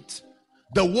vigilant.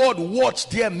 The word watch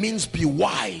there means be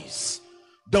wise.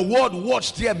 The word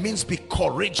watch there means be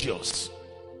courageous.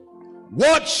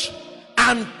 Watch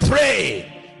and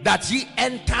pray that ye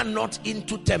enter not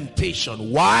into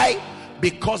temptation. Why?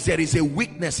 Because there is a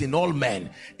weakness in all men.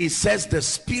 It says the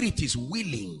spirit is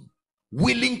willing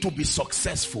to be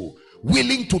successful,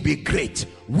 willing to be great,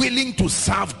 willing to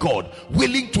serve God,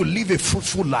 willing to live a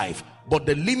fruitful life. But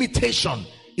the limitation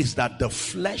is that the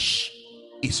flesh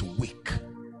is weak.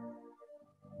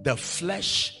 The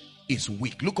flesh is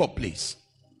weak. Look up, please.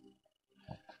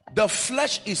 The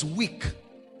flesh is weak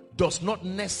does not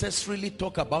necessarily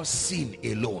talk about sin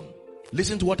alone.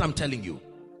 Listen to what I'm telling you.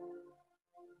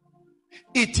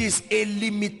 It is a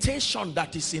limitation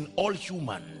that is in all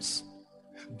humans,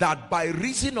 that by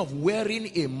reason of wearing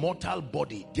a mortal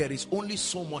body, there is only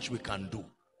so much we can do.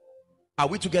 Are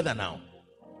we together now?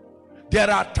 There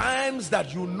are times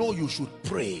that you know you should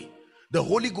pray. The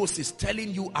Holy Ghost is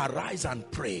telling you, arise and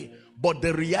pray. But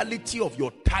the reality of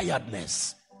your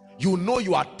tiredness, you know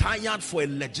you are tired for a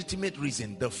legitimate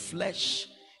reason. The flesh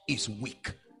is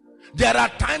weak. There are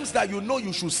times that you know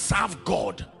you should serve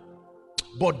God,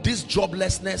 but this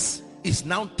joblessness is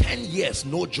now 10 years,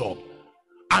 no job.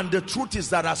 And the truth is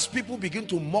that as people begin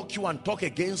to mock you and talk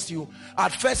against you,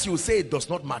 at first you say it does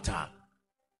not matter.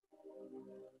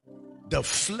 The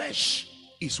flesh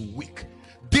is weak.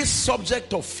 This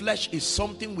subject of flesh is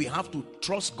something we have to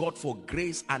trust God for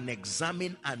grace and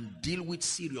examine and deal with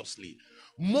seriously.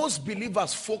 Most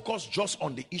believers focus just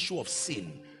on the issue of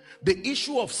sin. The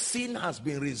issue of sin has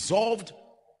been resolved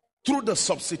through the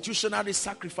substitutionary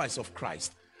sacrifice of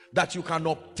Christ, that you can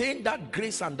obtain that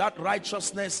grace and that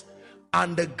righteousness,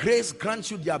 and the grace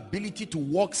grants you the ability to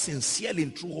walk sincerely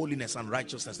in true holiness and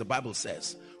righteousness, the Bible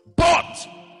says. But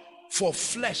for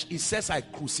flesh, it says, I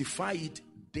crucify it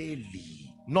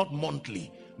daily, not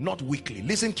monthly, not weekly.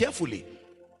 Listen carefully.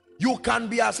 You can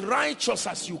be as righteous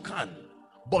as you can,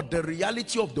 but the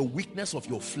reality of the weakness of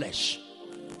your flesh,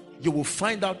 you will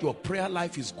find out your prayer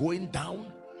life is going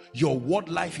down, your word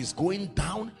life is going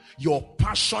down, your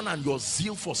passion and your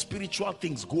zeal for spiritual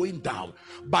things going down.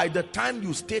 By the time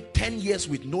you stay 10 years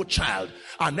with no child,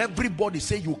 and everybody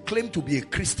say you claim to be a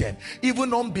Christian,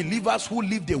 even unbelievers who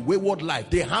lived a wayward life,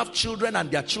 they have children and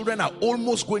their children are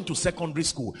almost going to secondary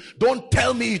school. Don't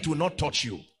tell me it will not touch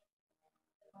you.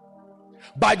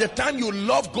 By the time you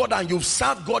love God and you've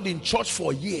served God in church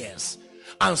for years,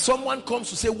 and someone comes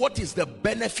to say, what is the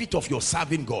benefit of your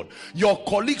serving God? Your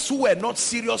colleagues who were not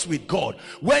serious with God,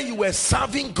 when you were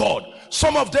serving God,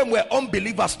 some of them were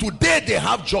unbelievers. Today they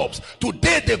have jobs.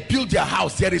 Today they build their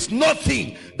house. There is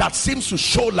nothing that seems to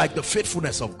show like the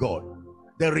faithfulness of God.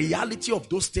 The reality of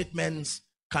those statements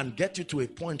can get you to a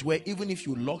point where even if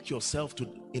you lock yourself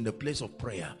in the place of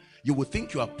prayer, you will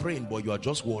think you are praying, but you are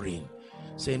just worrying,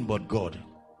 saying, but God,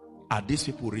 are these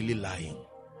people really lying?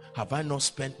 Have I not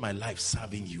spent my life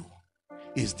serving you?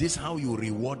 Is this how you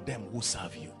reward them who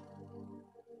serve you?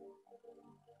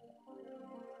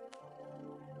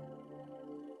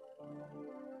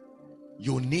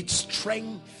 You need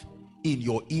strength in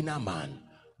your inner man.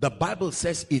 The Bible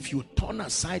says if you turn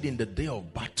aside in the day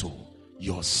of battle,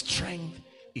 your strength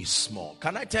is small.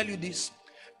 Can I tell you this?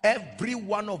 Every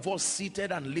one of us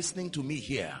seated and listening to me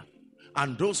here,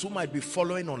 and those who might be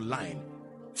following online,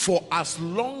 for as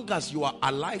long as you are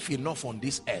alive enough on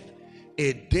this earth,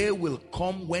 a day will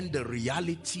come when the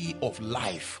reality of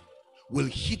life will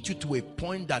hit you to a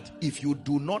point that if you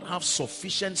do not have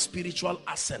sufficient spiritual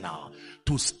arsenal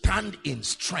to stand in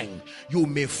strength, you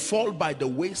may fall by the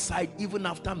wayside even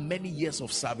after many years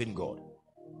of serving God.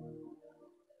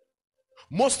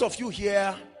 Most of you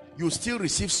here, you still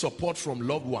receive support from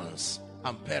loved ones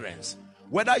and parents.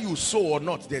 Whether you sow or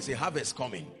not, there's a harvest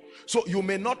coming. So you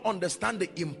may not understand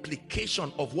the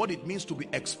implication of what it means to be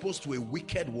exposed to a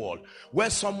wicked world, where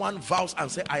someone vows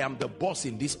and says, I am the boss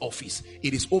in this office.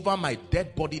 It is over my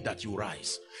dead body that you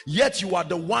rise. Yet you are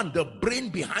the one, the brain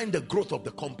behind the growth of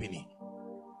the company.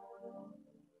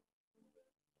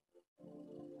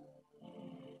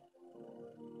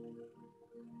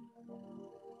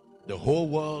 The whole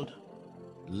world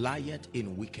lieth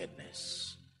in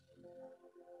wickedness.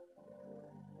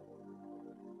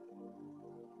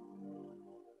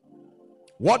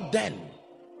 What then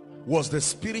was the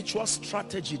spiritual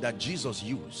strategy that Jesus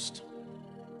used?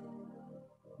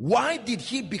 Why did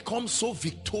he become so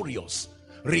victorious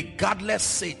regardless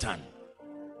Satan?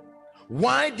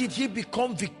 Why did he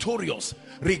become victorious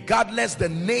regardless the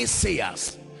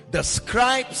naysayers, the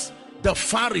scribes, the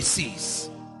Pharisees?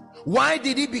 Why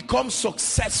did he become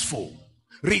successful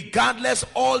regardless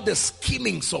all the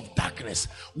schemings of darkness?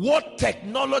 What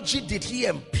technology did he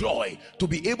employ to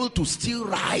be able to still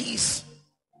rise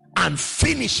and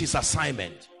finish his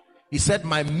assignment? He said,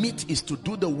 my meat is to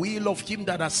do the will of him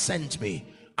that has sent me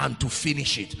and to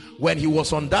finish it. When he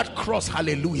was on that cross,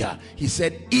 hallelujah, he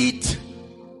said, it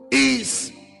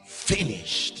is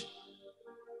finished.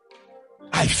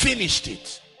 I finished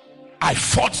it. I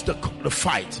fought the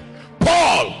fight.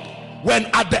 Paul, when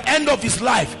at the end of his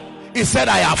life, he said,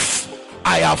 I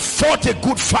have fought a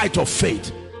good fight of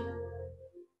faith.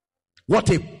 What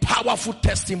a powerful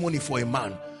testimony for a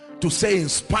man to say, in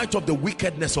spite of the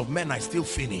wickedness of men, I still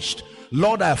finished.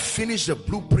 Lord, I have finished the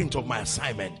blueprint of my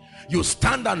assignment. You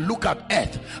stand and look at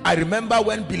earth. I remember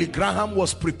when Billy Graham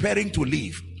was preparing to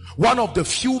leave, One of the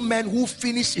few men who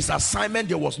finished his assignment.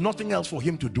 There was nothing else for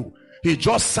him to do. He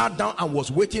just sat down and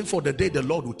was waiting for the day the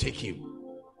Lord would take him.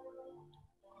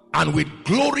 And with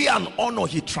glory and honor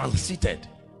he transited.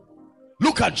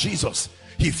 Look at Jesus.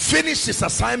 He finished his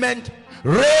assignment,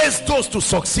 raised those to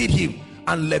succeed him,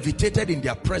 and levitated in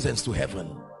their presence to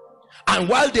heaven. And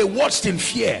while they watched in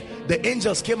fear, the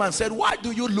angels came and said, why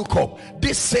do you look up?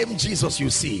 This same Jesus you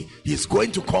see, he's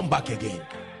going to come back again.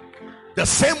 The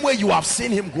same way you have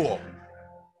seen him go up.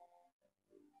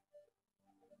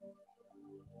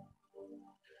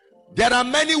 There are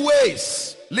many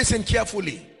ways, listen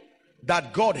carefully,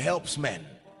 that God helps men.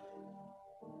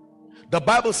 The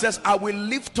Bible says, I will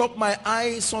lift up my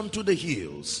eyes unto the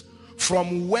hills.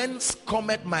 From whence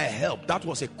cometh my help? That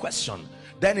was a question.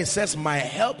 Then it says, my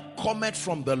help cometh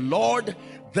from the Lord,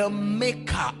 the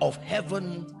maker of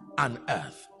heaven and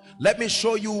earth. Let me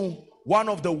show you one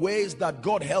of the ways that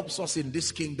God helps us in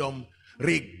this kingdom,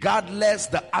 regardless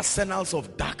the arsenals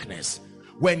of darkness.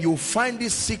 When you find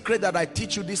this secret that I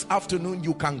teach you this afternoon,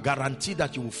 you can guarantee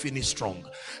that you will finish strong.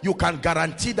 You can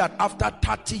guarantee that after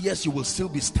 30 years you will still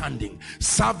be standing,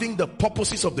 serving the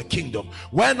purposes of the kingdom.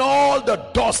 When all the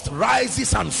dust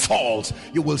rises and falls,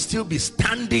 you will still be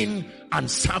standing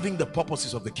and serving the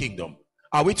purposes of the kingdom.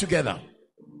 Are we together?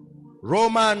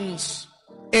 Romans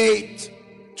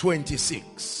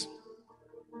 8:26.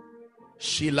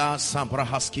 Shila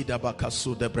Sambrahaski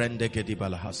Dabakasu de Brende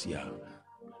Gedibalahasia.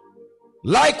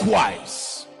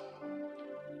 Likewise,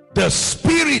 the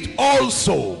Spirit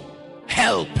also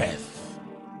helpeth.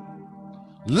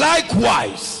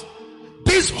 Likewise,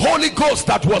 this Holy Ghost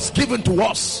that was given to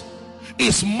us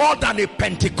is more than a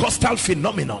Pentecostal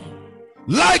phenomenon.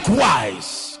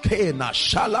 Likewise, the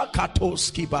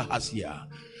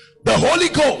Holy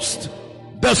Ghost,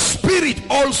 the Spirit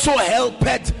also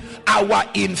helpeth our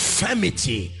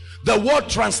infirmity. The word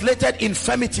translated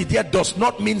infirmity there does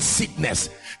not mean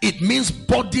sickness. It means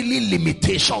bodily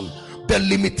limitation. The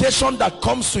limitation that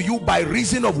comes to you by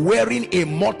reason of wearing a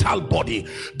mortal body.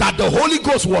 That the Holy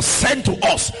Ghost was sent to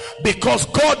us because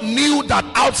God knew that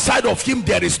outside of him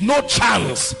there is no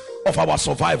chance of our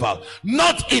survival.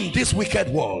 Not in this wicked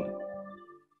world.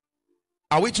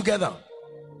 Are we together?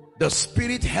 The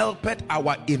Spirit helpeth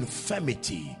our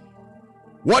infirmity.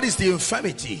 What is the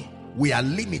infirmity? We are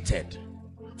limited.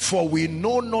 For we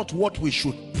know not what we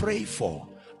should pray for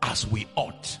as we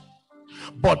ought,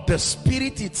 but the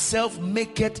Spirit itself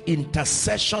maketh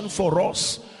intercession for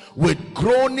us with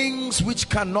groanings which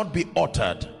cannot be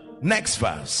uttered. Next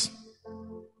verse.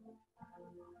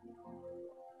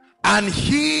 And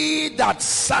he that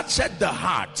searcheth the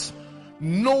heart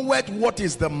knoweth what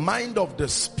is the mind of the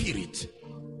Spirit,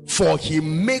 for he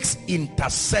makes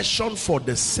intercession for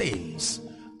the saints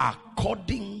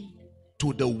according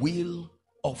to the will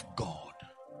of God.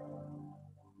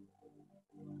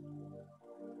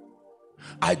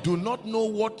 I do not know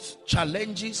what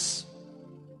challenges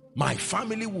my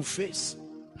family will face.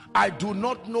 I do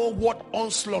not know what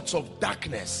onslaughts of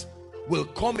darkness will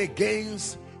come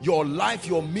against your life,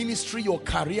 your ministry, your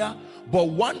career. But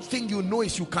one thing you know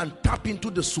is you can tap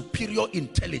into the superior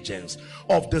intelligence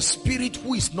of the Spirit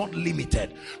who is not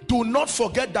limited. Do not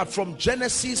forget that from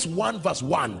Genesis 1 verse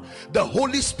 1, the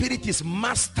Holy Spirit is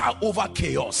master over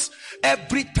chaos.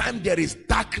 Every time there is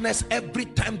darkness, every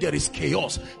time there is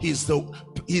chaos, he's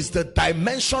the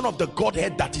dimension of the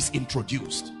Godhead that is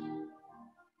introduced.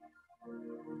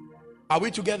 Are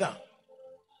we together?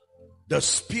 The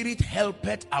Spirit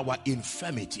helpeth our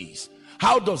infirmities.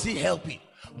 How does he help it?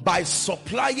 By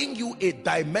supplying you a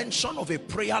dimension of a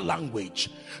prayer language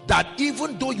that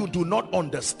even though you do not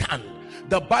understand,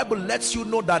 the Bible lets you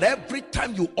know that every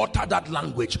time you utter that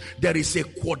language, there is a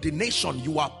coordination.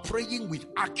 You are praying with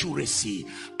accuracy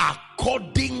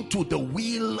according to the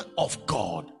will of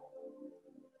God.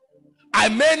 I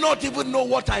may not even know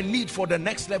what I need for the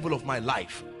next level of my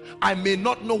life. I may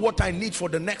not know what I need for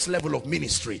the next level of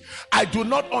ministry. I do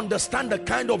not understand the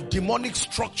kind of demonic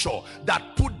structure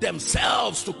that put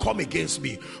themselves to come against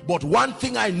me. But one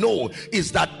thing I know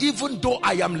is that even though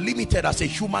I am limited as a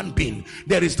human being,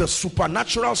 there is the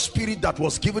supernatural spirit that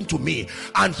was given to me,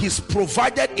 and he's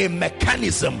provided a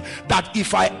mechanism that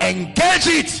if I engage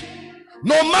it,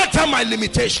 no matter my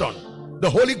limitation, the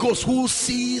Holy Ghost who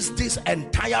sees this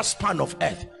entire span of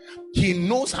earth, he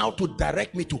knows how to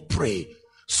direct me to pray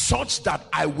such that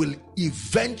I will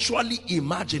eventually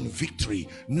imagine victory.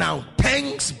 Now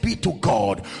thanks be to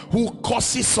God who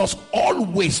causes us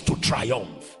always to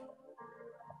triumph.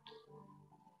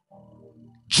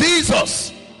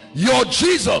 Jesus, your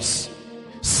Jesus,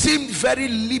 seemed very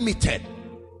limited.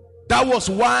 That was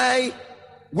why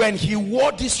when he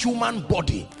wore this human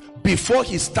body before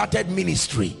he started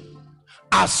ministry,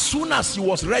 As soon as he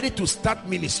was ready to start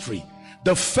ministry,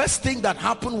 the first thing that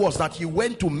happened was that he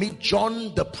went to meet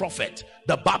John the prophet,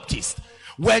 the Baptist.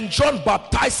 When John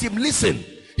baptized him, listen,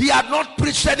 he had not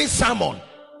preached any sermon.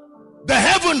 The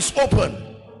heavens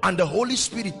opened and the Holy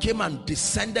Spirit came and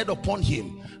descended upon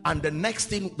him. And the next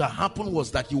thing that happened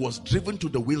was that he was driven to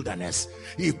the wilderness.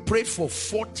 He prayed for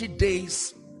 40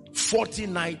 days, 40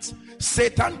 nights.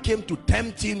 Satan came to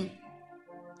tempt him,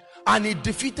 and he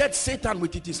defeated Satan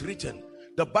with "it is written."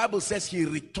 The Bible says he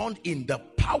returned in the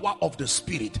power of the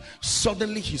Spirit.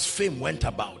 Suddenly his fame went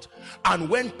about. And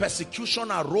when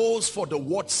persecution arose for the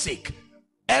word's sake,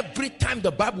 every time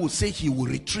the Bible will say he will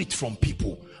retreat from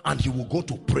people and he will go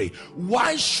to pray.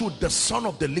 Why should the Son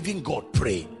of the living God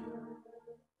pray?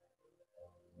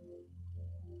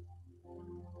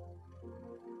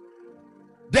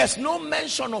 There's no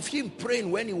mention of him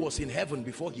praying when he was in heaven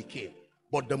before he came.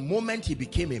 But the moment he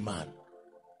became a man,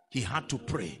 he had to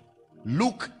pray.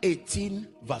 Luke 18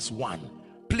 verse 1.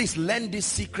 Please learn this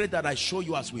secret that I show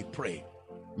you as we pray.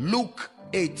 Luke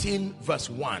 18 verse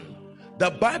 1.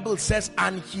 The Bible says,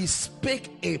 and he spake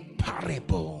a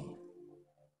parable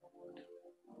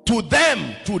to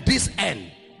them to this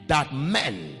end, that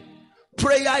men,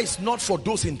 prayer is not for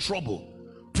those in trouble.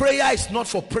 Prayer is not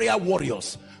for prayer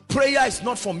warriors. Prayer is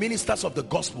not for ministers of the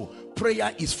gospel.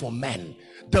 Prayer is for men.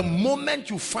 The moment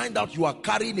you find out you are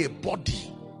carrying a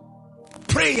body,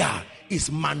 prayer is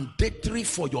mandatory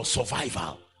for your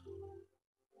survival.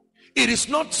 It is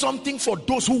not something for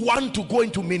those who want to go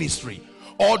into ministry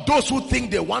or those who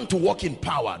think they want to walk in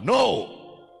power.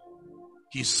 No.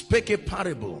 He spake a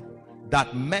parable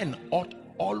that men ought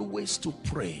always to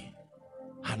pray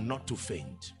and not to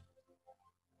faint.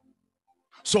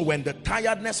 So when the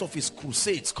tiredness of his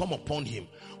crusades come upon him,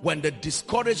 when the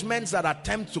discouragements that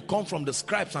attempt to come from the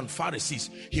scribes and Pharisees,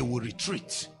 he will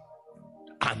retreat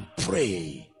and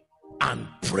pray and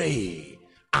pray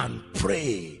and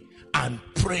pray and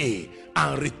pray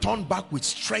and return back with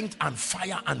strength and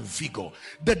fire and vigor.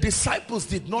 The disciples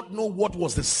did not know what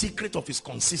was the secret of his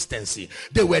consistency.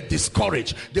 They were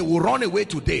discouraged. They would run away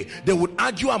today. They would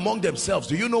argue among themselves.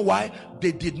 Do you know why?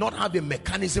 They did not have a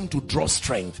mechanism to draw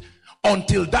strength.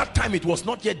 Until that time, it was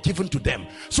not yet given to them.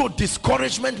 So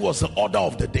discouragement was the order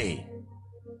of the day.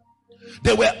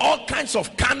 There were all kinds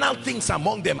of carnal things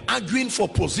among them, arguing for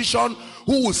position,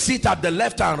 who will sit at the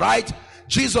left and right.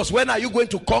 Jesus, when are you going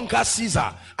to conquer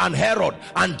Caesar and Herod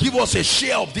and give us a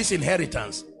share of this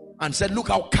inheritance? And said, look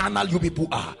how carnal you people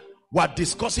are. We're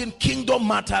discussing kingdom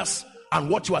matters, and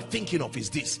what you are thinking of is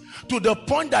this. To the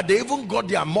point that they even got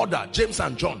their mother, James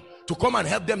and John, to come and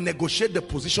help them negotiate the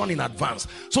position in advance,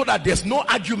 so that there's no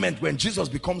argument when Jesus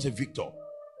becomes a victor.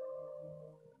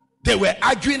 They were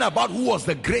arguing about who was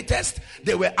the greatest.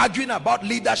 They were arguing about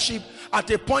leadership. At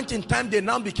a point in time, they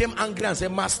now became angry and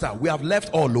said, Master, we have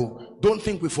left all. Oh, don't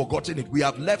think we've forgotten it. We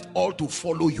have left all to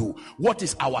follow you. What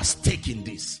is our stake in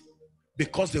this?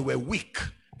 Because they were weak.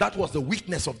 That was the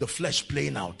weakness of the flesh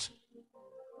playing out.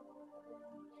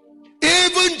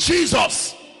 Even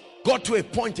Jesus got to a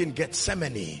point in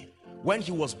Gethsemane when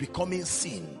he was becoming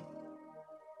sin.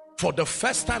 For the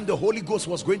first time, the Holy Ghost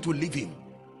was going to leave him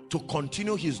to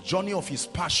continue his journey of his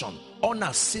passion,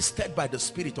 unassisted by the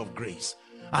Spirit of grace.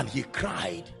 And he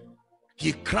cried.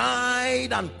 He cried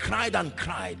and cried and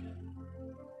cried.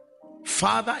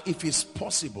 Father, if it's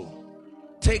possible,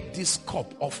 take this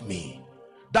cup off me.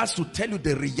 That's to tell you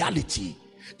the reality.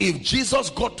 If Jesus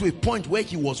got to a point where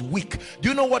he was weak, do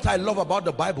you know what I love about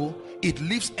the Bible? It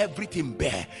leaves everything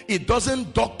bare. It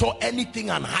doesn't doctor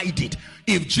anything and hide it.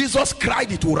 If Jesus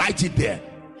cried, it will write it there.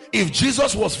 If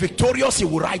Jesus was victorious, he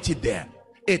will write it there.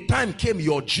 A time came,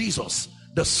 your Jesus,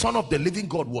 the Son of the living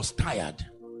God, was tired.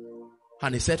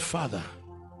 And he said, Father,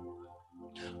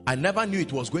 I never knew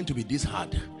it was going to be this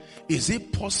hard. Is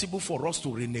it possible for us to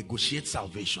renegotiate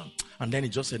salvation? And then he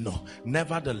just said, no,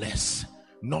 nevertheless,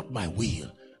 not my will.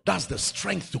 That's the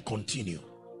strength to continue.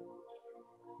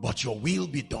 But your will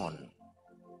be done.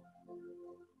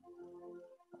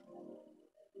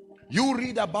 You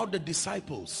read about the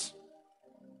disciples.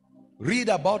 Read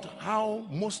about how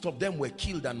most of them were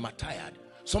killed and martyred.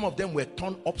 Some of them were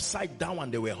turned upside down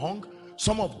and they were hung.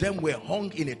 Some of them were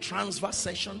hung in a transverse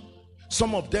section.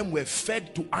 Some of them were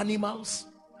fed to animals.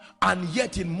 And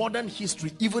yet in modern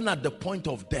history, even at the point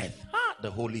of death, the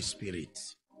Holy Spirit,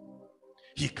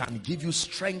 he can give you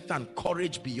strength and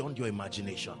courage beyond your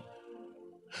imagination.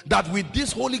 That with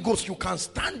this Holy Ghost, you can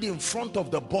stand in front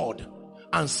of the board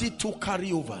and see two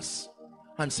carryovers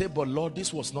and say, but Lord,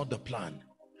 this was not the plan.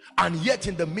 And yet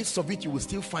in the midst of it, you will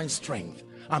still find strength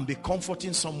and be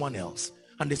comforting someone else.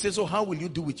 And they say, so how will you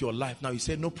do with your life? Now you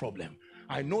say, no problem.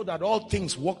 I know that all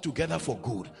things work together for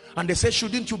good. And they say,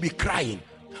 shouldn't you be crying?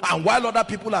 And while other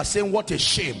people are saying, what a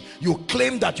shame, you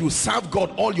claim that you serve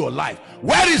God all your life.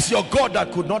 Where is your God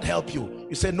that could not help you?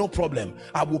 You say, no problem,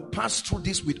 I will pass through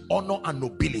this with honor and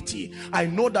nobility. I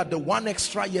know that the 1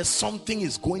 extra year, something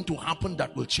is going to happen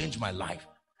that will change my life.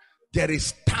 There is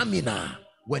stamina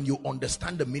when you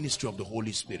understand the ministry of the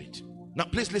Holy Spirit. Now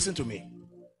please listen to me.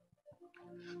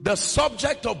 The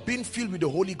subject of being filled with the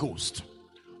Holy Ghost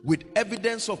with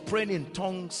evidence of praying in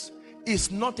tongues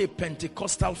is not a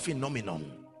Pentecostal phenomenon.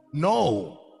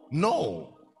 No.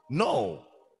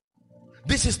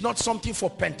 This is not something for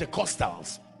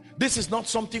Pentecostals. This is not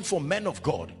something for men of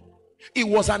God. It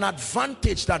was an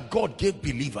advantage that God gave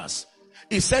believers.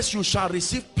 It says you shall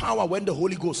receive power when the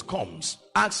Holy Ghost comes.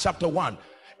 Acts chapter 1.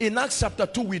 In Acts chapter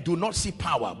 2, we do not see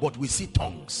power, but we see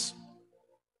tongues.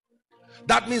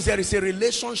 That means there is a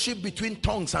relationship between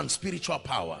tongues and spiritual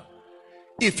power.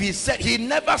 If he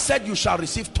never said you shall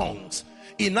receive tongues.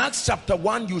 In Acts chapter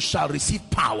 1, you shall receive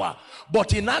power.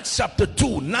 But in Acts chapter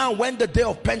 2, now when the day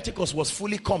of Pentecost was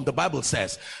fully come, the Bible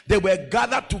says, they were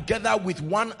gathered together with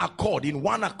one accord, in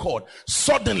one accord.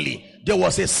 Suddenly, there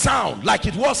was a sound, like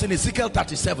it was in Ezekiel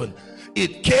 37.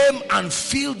 It came and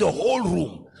filled the whole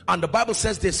room. And the Bible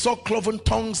says they saw cloven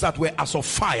tongues that were as of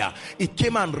fire. It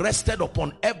came and rested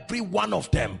upon every one of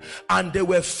them. And they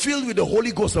were filled with the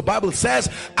Holy Ghost, the Bible says,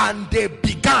 and they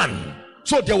began.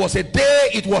 So there was a day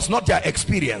it was not their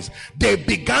experience. They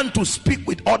began to speak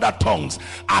with other tongues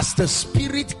as the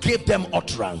Spirit gave them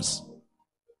utterance.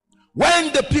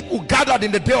 When the people gathered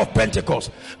in the day of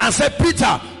Pentecost and said,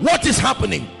 Peter, what is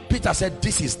happening? Peter said,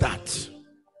 this is that.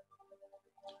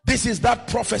 This is that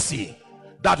prophecy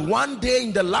that one day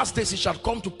in the last days it shall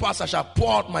come to pass, I shall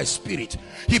pour out my Spirit.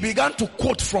 He began to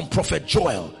quote from Prophet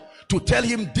Joel to tell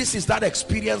him this is that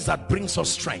experience that brings us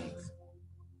strength.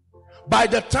 By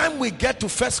the time we get to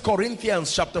 1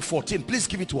 Corinthians chapter 14, please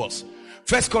give it to us.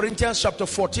 1 Corinthians chapter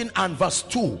 14 and verse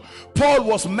 2. Paul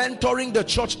was mentoring the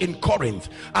church in Corinth,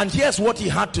 and here's what he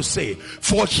had to say.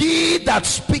 For he that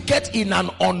speaketh in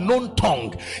an unknown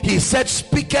tongue, he said,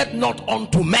 speaketh not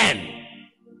unto men,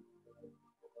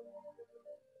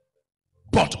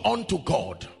 but unto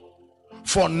God.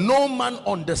 For no man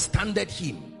understandeth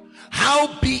him.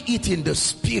 How be it in the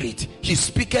spirit, he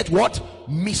speaketh what?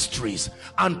 Mysteries.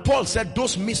 And Paul said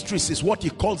those mysteries is what he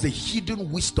calls the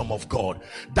hidden wisdom of God,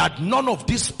 that none of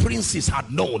these princes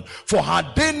had known. For had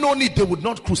they known it, they would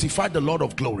not crucify the Lord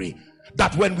of glory.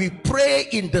 That when we pray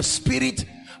in the spirit,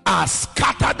 as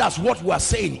scattered as what we are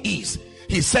saying is,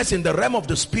 he says in the realm of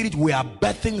the spirit, we are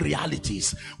birthing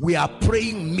realities. We are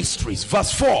praying mysteries.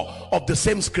 Verse 4 of the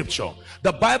same scripture.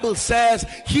 The Bible says,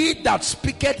 he that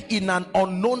speaketh in an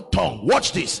unknown tongue.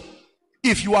 Watch this.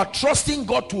 If you are trusting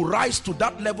God to rise to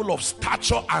that level of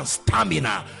stature and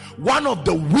stamina, one of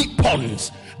the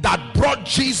weapons that brought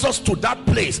Jesus to that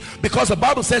place, because the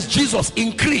Bible says Jesus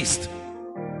increased,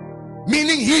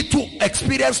 meaning he too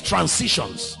experienced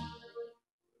transitions.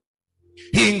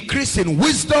 He increased in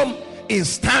wisdom, in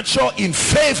stature, in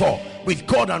favor with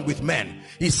God and with men.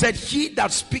 He said, he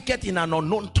that speaketh in an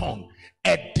unknown tongue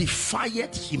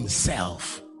edifieth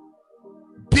himself,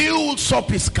 builds up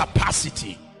his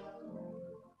capacity,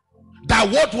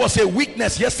 that what was a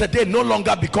weakness yesterday no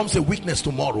longer becomes a weakness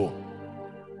tomorrow.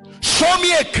 Show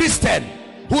me a Christian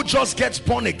who just gets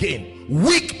born again,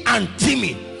 weak and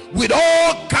timid, with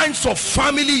all kinds of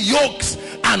family yokes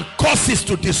and curses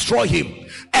to destroy him.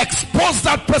 Expose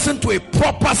that person to a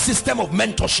proper system of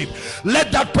mentorship.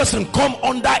 Let that person come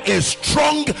under a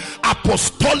strong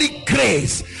apostolic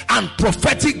grace and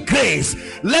prophetic grace.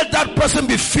 Let that person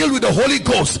be filled with the Holy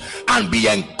Ghost and be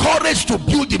encouraged to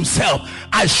build himself.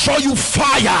 I show you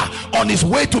fire on his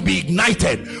way to be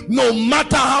ignited, no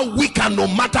matter how weak and no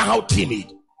matter how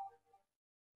timid.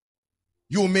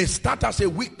 You may start as a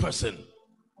weak person,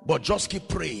 but just keep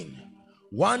praying.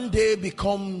 One day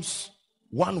becomes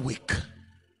 1 week.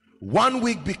 1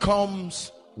 week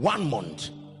becomes 1 month.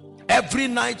 Every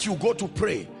night you go to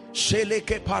pray,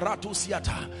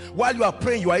 while you are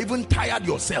praying, you are even tired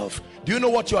yourself. Do you know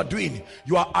what you are doing?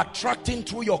 You are attracting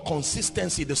through your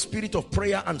consistency the spirit of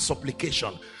prayer and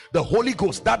supplication. The Holy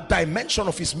Ghost, that dimension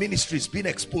of his ministry is being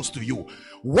exposed to you.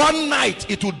 One night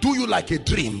it will do you like a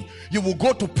dream. You will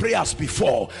go to prayers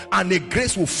before and a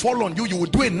grace will fall on you. You will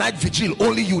do a night vigil,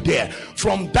 only you there.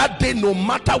 From that day, no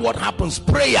matter what happens,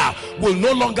 prayer will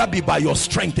no longer be by your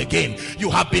strength again. You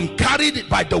have been carried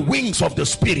by the wings of the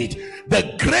Spirit.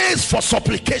 The grace for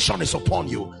supplication is upon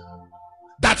you,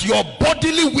 that your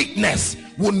bodily weakness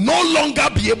will no longer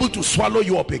be able to swallow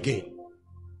you up again.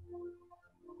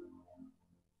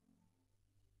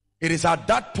 It is at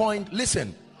that point,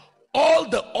 listen, All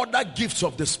the other gifts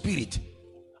of the Spirit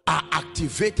are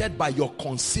activated by your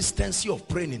consistency of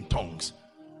praying in tongues.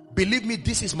 Believe me,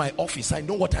 this is my office. I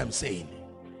know what I'm saying.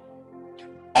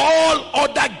 All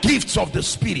other gifts of the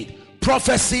Spirit,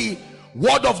 prophecy,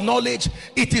 word of knowledge,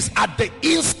 it is at the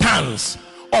instance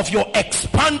of your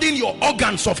expanding your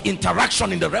organs of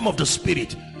interaction in the realm of the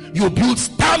Spirit, you build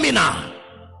stamina.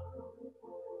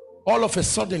 All of a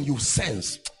sudden you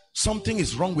sense something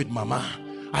is wrong with mama.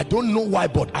 I don't know why,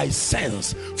 but I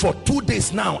sense for 2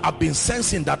 days now I've been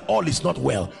sensing that all is not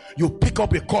well. You pick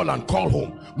up a call and call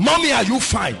home. Mommy, are you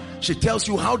fine? She tells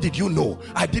you, how did you know?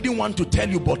 I didn't want to tell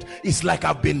you, but it's like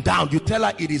I've been down. You tell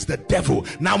her it is the devil.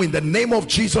 Now in the name of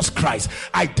Jesus Christ,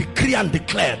 I decree and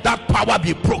declare that power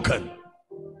be broken.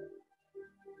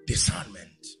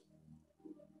 Discernment.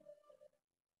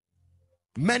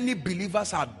 Many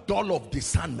believers are dull of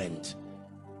discernment.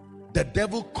 The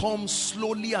devil comes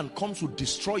slowly and comes to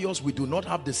destroy us. We do not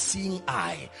have the seeing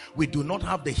eye. We do not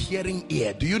have the hearing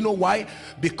ear. Do you know why?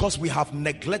 Because we have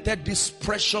neglected this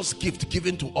precious gift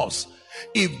given to us.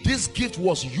 If this gift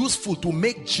was useful to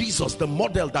make Jesus the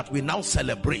model that we now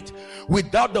celebrate,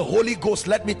 without the Holy Ghost,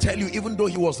 let me tell you, even though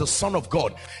he was the Son of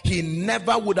God, he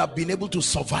never would have been able to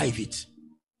survive it.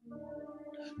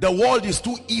 The world is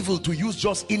too evil to use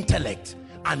just intellect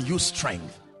and use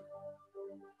strength.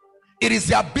 It is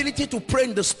the ability to pray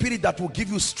in the Spirit that will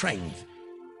give you strength.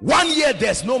 1 year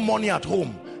there's no money at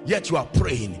home, yet you are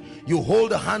praying. You hold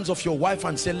the hands of your wife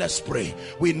and say, let's pray.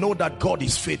 We know that God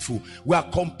is faithful. We are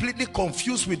completely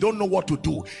confused. We don't know what to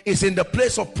do. It's in the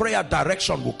place of prayer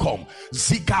direction will come.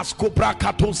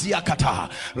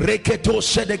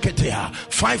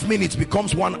 5 minutes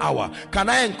becomes 1 hour. Can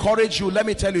I encourage you? Let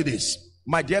me tell you this,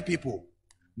 my dear people.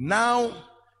 Now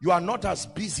you are not as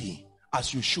busy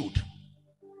as you should.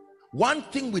 One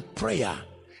thing with prayer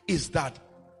is that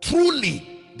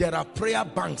truly there are prayer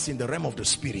banks in the realm of the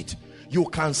Spirit. You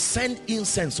can send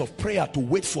incense of prayer to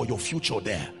wait for your future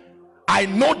there. I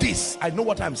know this. I know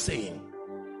what I'm saying.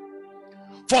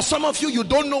 For some of you, you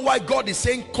don't know why God is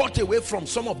saying cut away from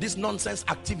some of these nonsense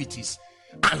activities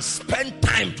and spend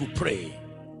time to pray.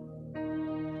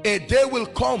 A day will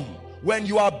come when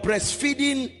you are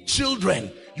breastfeeding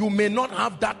children. You may not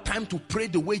have that time to pray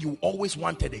the way you always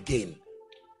wanted again.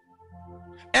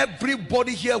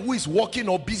 Everybody here who is working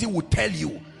or busy will tell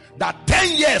you that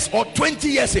 10 years or 20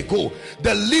 years ago,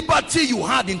 the liberty you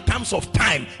had in terms of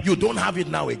time, you don't have it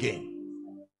now again.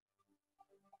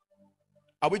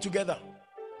 Are we together?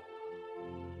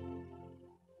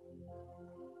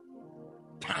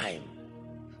 Time.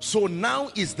 So now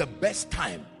is the best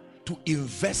time to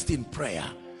invest in prayer.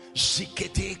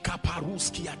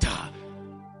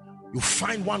 You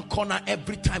find one corner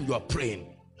every time you are praying.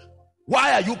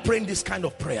 Why are you praying this kind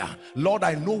of prayer? Lord,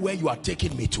 I know where you are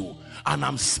taking me to, and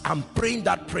I'm praying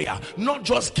that prayer. Not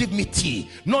just give me tea,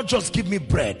 not just give me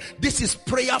bread. This is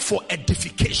prayer for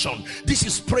edification. This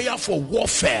is prayer for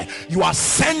warfare. You are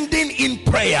sending in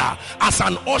prayer as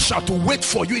an usher to wait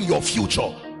for you in your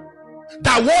future.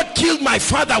 That what killed my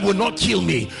father will not kill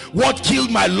me. What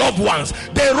killed my loved ones,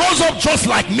 they rose up just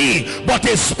like me, but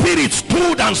a spirit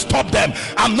stood and stopped them.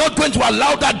 I'm not going to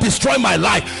allow that destroy my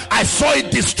life. I saw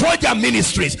it destroy their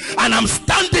ministries, and I'm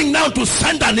standing now to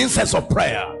send an incense of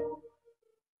prayer.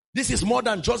 This is more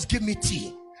than just give me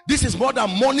tea. This is more than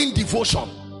morning devotion.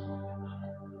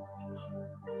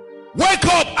 Wake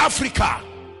up, Africa.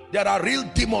 There are real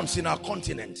demons in our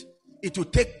continent. It will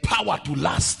take power to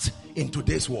last in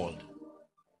today's world.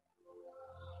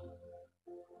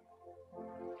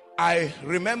 I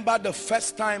remember the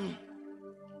first time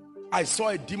I saw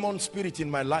a demon spirit in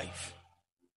my life.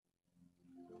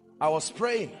 I was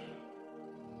praying.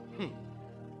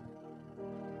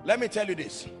 Let me tell you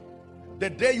this. The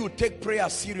day you take prayer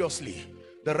seriously,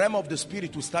 the realm of the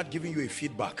Spirit will start giving you a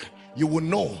feedback. You will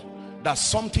know that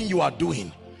something you are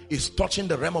doing is touching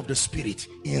the realm of the Spirit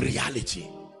in reality.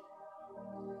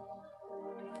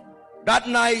 That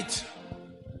night,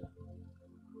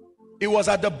 it was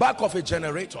at the back of a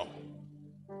generator.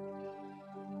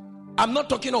 I'm not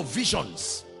talking of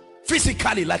visions,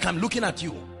 physically, like I'm looking at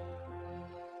you.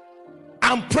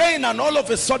 I'm praying, and all of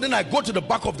a sudden I go to the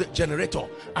back of the generator,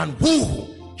 and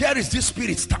whoo, here is this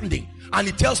spirit standing, and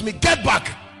it tells me, get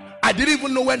back. I didn't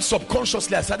even know when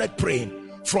subconsciously I started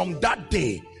praying. From that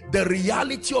day, the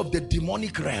reality of the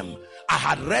demonic realm, I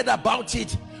had read about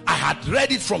it, I had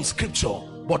read it from scripture,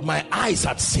 but my eyes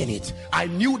had seen it. I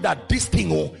knew that this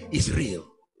thing is real.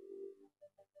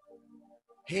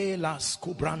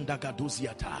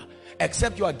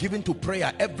 Except you are given to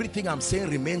prayer, everything I'm saying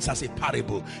remains as a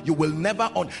parable. You will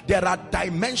never there are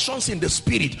dimensions in the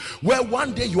spirit where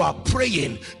one day you are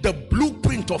praying, the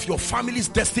blueprint of your family's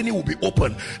destiny will be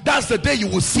open. That's the day you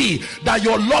will see that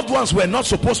your loved ones were not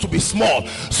supposed to be small.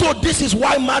 So this is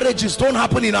why marriages don't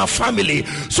happen in our family.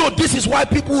 So this is why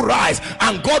people rise,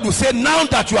 and God will say, now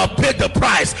that you have paid the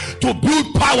price to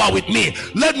build power with me,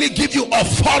 let me give you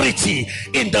authority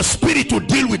in the spirit to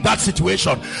deal with that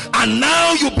situation. And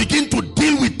now you begin to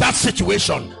deal with that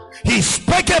situation. He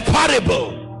spake a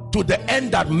parable to the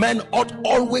end that men ought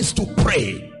always to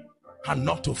pray and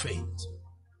not to faint.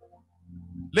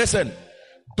 Listen,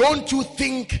 don't you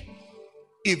think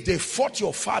if they fought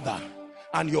your father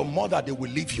and your mother, they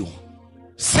will leave you?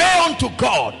 Say unto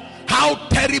God, how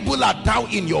terrible art thou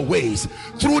in your ways.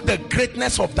 Through the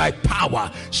greatness of thy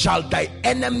power shall thy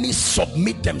enemies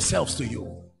submit themselves to you.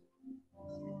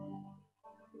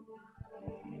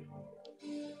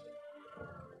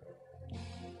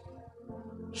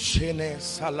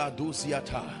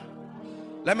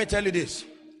 Let me tell you this.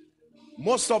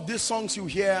 Most of these songs you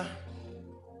hear,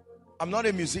 I'm not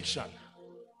a musician.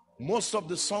 Most of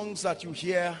the songs that you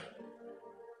hear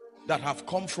that have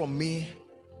come from me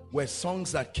were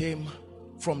songs that came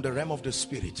from the realm of the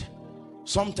spirit.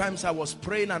 Sometimes I was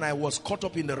praying and I was caught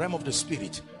up in the realm of the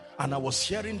spirit, and I was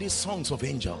hearing these songs of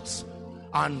angels,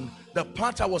 and the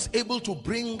part I was able to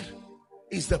bring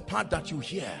is the part that you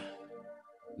hear.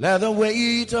 Let the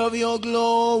weight of your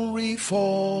glory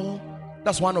fall.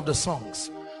 That's one of the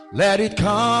songs. Let it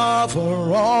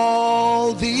cover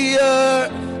all the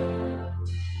earth.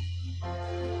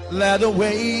 Let the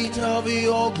weight of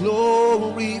your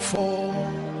glory fall.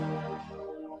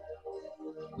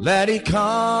 Let it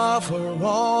cover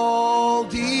all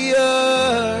the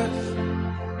earth.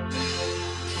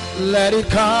 Let it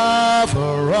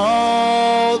cover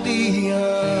all the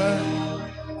earth.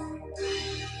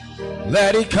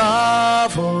 Let it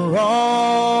cover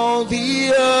all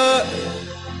the earth.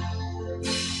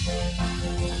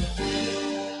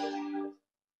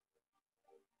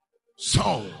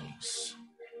 Songs.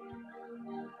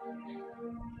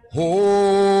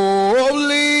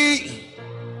 Holy,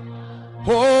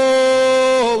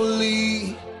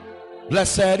 holy,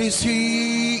 blessed is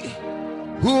he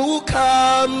who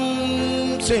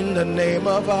comes in the name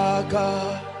of our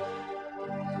God.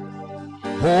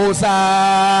 Hosanna,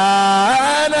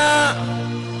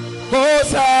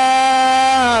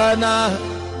 Hosanna,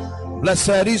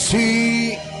 blessed is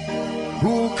he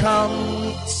who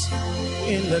comes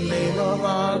in the name of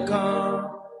our God.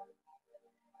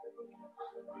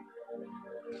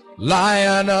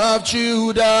 Lion of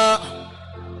Judah,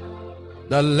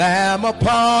 the Lamb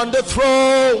upon the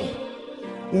throne,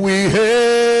 we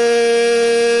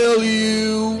hail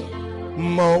you,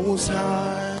 Most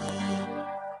High.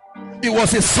 It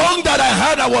was a song that I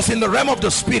heard. I was in the realm of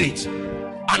the spirit,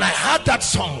 and I heard that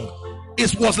song.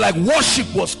 It was like worship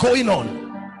was going on.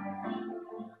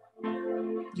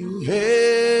 You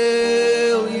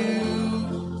hail you,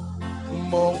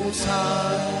 Most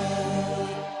High.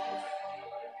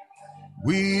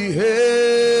 We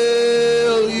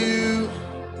hail you.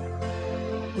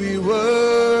 We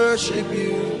worship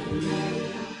you.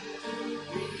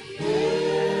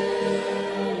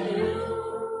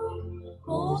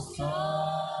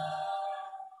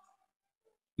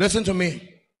 Listen to me.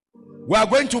 We are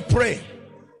going to pray.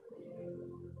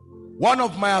 One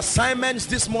of my assignments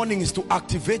this morning is to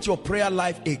activate your prayer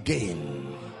life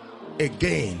again.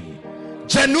 Again.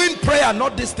 Genuine prayer,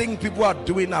 not this thing people are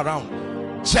doing around.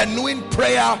 Genuine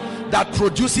prayer that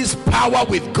produces power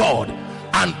with God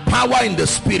and power in the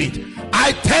spirit.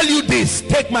 I tell you this,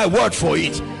 take my word for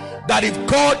it, that if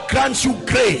God grants you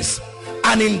grace,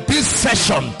 and in this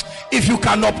session, if you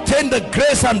can obtain the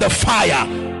grace and the fire,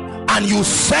 and you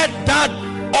set that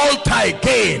altar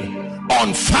again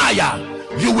on fire,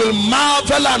 you will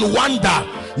marvel and wonder.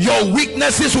 Your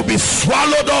weaknesses will be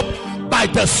swallowed up by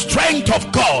the strength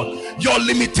of God. Your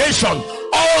limitation,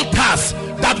 altars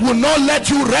that will not let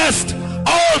you rest,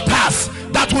 altars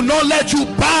that will not let you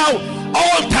bow,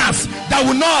 altars that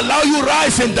will not allow you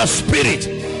rise in the spirit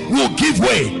will give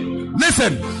way.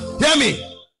 Listen, hear me.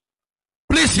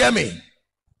 Please hear me.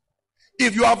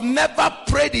 If you have never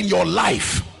prayed in your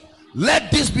life,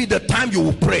 let this be the time you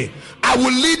will pray. I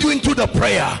will lead you into the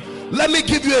prayer. Let me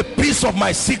give you a piece of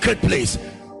my secret place.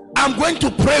 I'm going to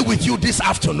pray with you this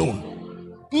afternoon.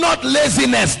 Not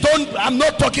laziness. I'm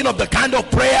not talking of the kind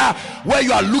of prayer where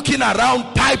you are looking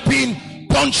around, typing,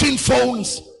 punching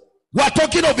phones. We're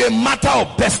talking of a matter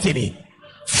of destiny.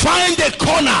 Find a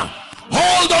corner,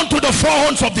 hold on to the four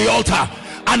horns of the altar,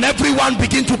 and everyone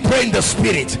begin to pray in the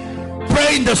spirit.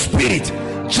 pray in the spirit,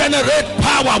 generate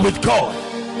power with God.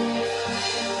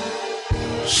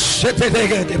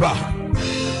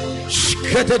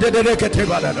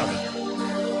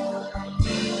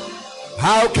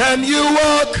 How can you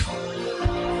walk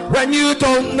when you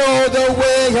don't know the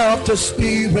way of the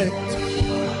spirit?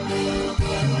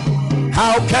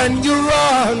 How can you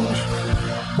run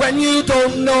when you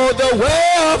don't know the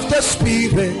way of the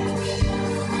spirit?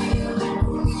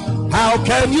 How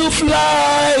can you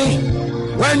fly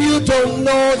when you don't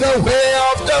know the way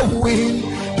of the wind?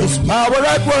 His power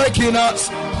at work in us,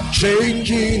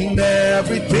 changing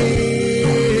everything.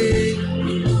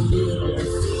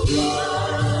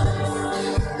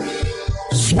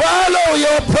 Swallow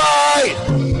your pride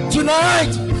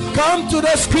tonight. Come to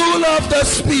the school of the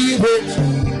spirit.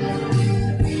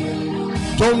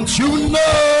 Don't you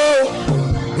know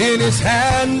in his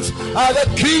hands are the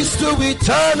keys to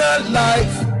eternal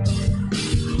life?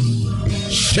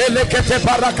 Shelekete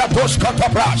barakatos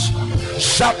kotobrash.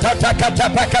 Shatatakata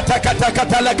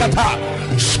bakatakatakata.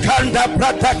 Skanda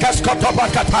bratakas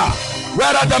kotobakata.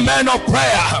 Where are the men of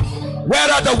prayer?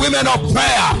 Where are the women of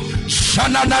prayer?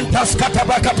 Shananantas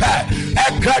katabakata.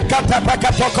 Ekrakata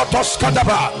bakatokotos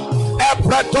kadaba.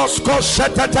 Ebretosko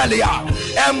setatelia.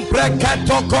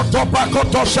 Embrekato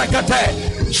kotobakoto sekate.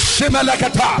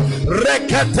 Shimelekata.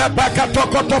 Rekete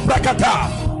bakatokoto brakata.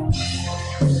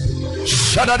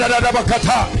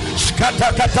 Shadadadabakata.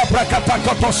 Skatakata brakata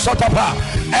koto sotaba.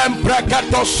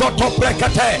 Embrekato soto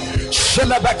brekate.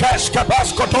 Shilebekas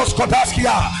kabaskotos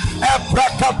kodaskia.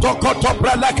 Ebrakato koto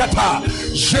brelekata.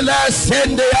 Shile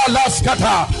sende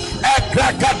alaskata.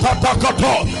 Ekrakata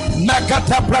tokoto.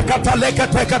 Nakata brakata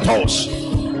lekate katos.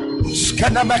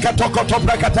 Skana makato koto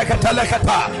brakata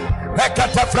katalekata.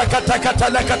 Ekata brakata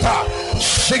katalekata.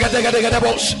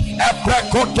 Shigadegedegedebos.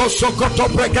 Ebrakoto sokoto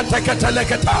brakata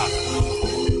katalekata.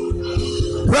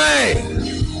 Pray.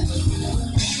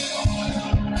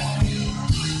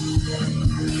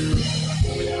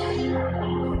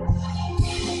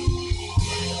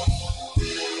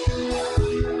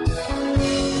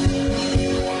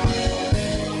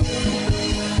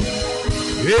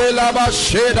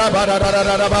 Elabasheda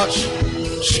barararabash.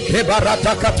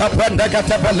 Skibarata katapenda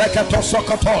katapelekato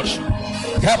sokotosh.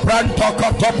 Kabranto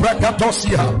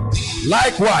kotobrekatosia.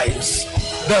 Likewise,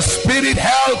 the Spirit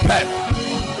helpeth.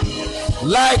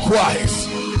 Likewise,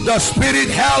 the Spirit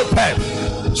helpeth.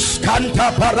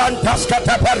 Skanta parantas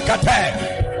kataperkate.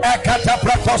 Ekata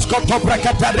pratos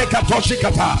kotobrekate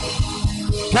rekatoshikata.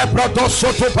 Keprotos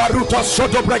soto barutos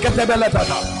soto brekate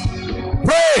beletata.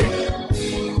 Pray.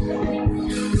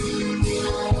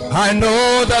 I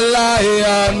know the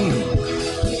lion,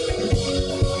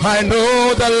 I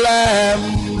know the lamb,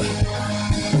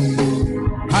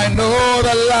 I know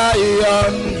the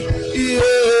lion,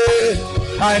 yeah,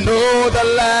 I know the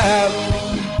lamb.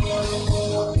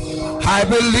 I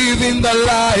believe in the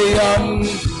lion,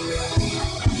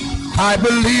 I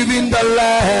believe in the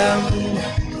lamb,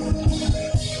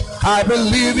 I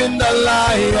believe in the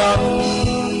lion.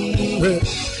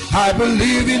 I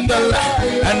believe in the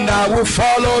lion, and I will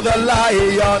follow the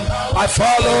lion. I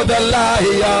follow the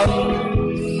lion.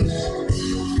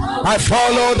 I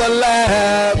follow the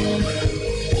lamb.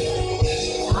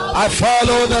 I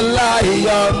follow the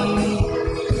lion.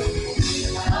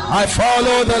 I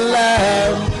follow the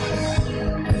lamb.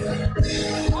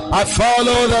 I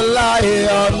follow the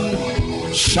lion.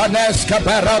 Shanes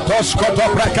kabaratos koto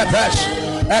brakatesh.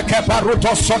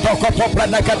 Ekeparutos soto koto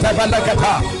branakata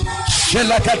balakata. Press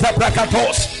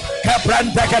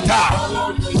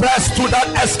to that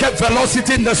escape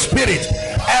velocity in the spirit.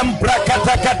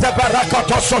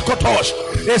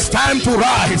 It's time to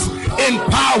rise in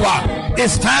power.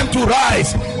 It's time to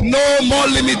rise. No more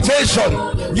limitation.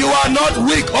 You are not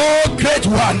weak, oh great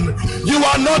one. You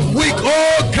are not weak,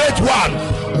 oh great one.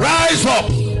 Rise up,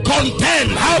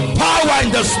 contend, have power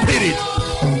in the spirit.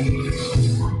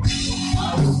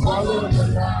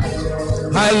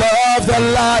 I love the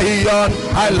lion.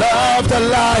 I love the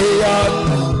lion.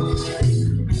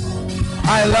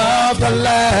 I love the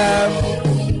lamb.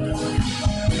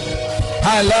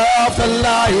 I love the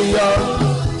lion.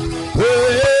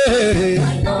 Hey.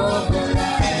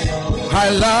 I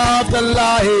love the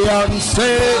lion.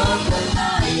 Say,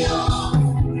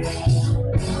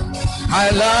 I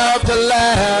love the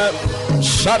lamb.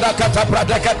 Shadakata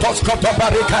bradekatos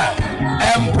kotobarika.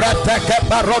 Embrateke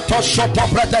baroto shoto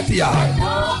bradetia.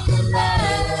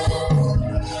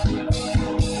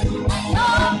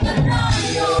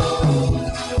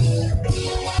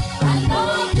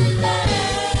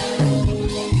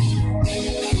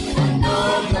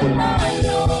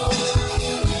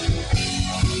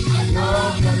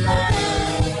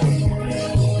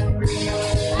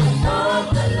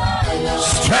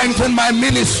 strengthen my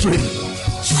ministry,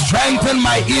 strengthen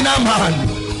my inner man.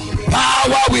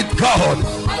 Power with God,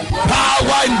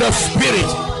 power in the spirit.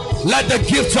 Let the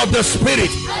gifts of the spirit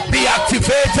be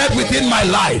activated within my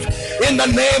life. In the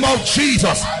name of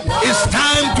Jesus, it's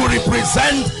time to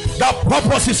represent the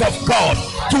purposes of God,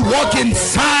 to walk in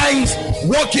signs,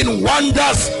 walk in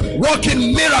wonders, walk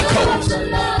in miracles.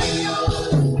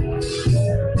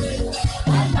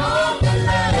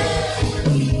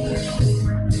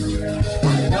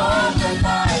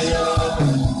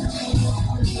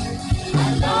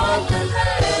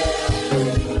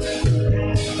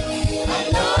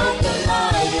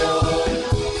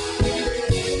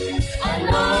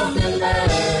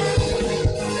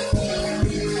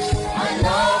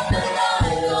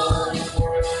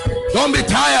 Don't be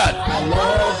tired.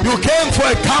 You came for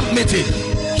a camp meeting.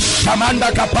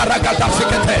 Shamanda kaparagata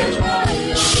sekete.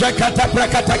 Shekata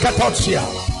brakata katotsia.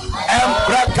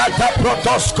 Embrakata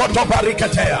protoskoto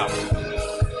barikatea.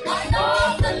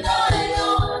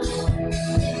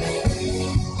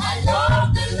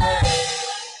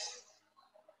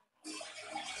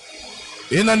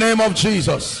 In the name of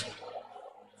Jesus.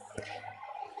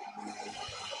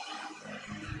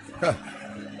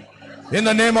 In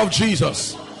the name of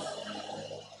Jesus.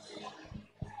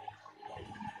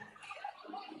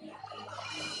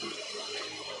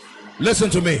 Listen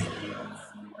to me.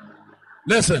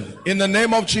 Listen. In the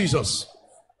name of Jesus.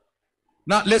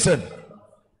 Now listen.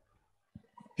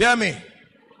 Hear me.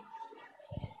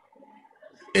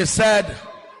 It said,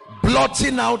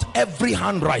 blotting out every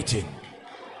handwriting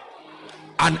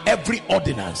and every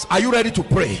ordinance. Are you ready to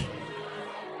pray?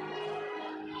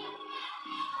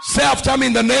 Say after me,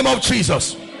 in the name of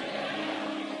Jesus.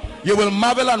 You will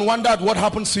marvel and wonder at what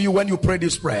happens to you when you pray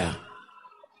this prayer.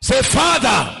 Say,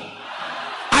 Father,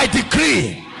 I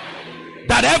decree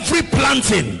that every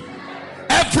planting,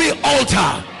 every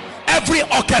altar, every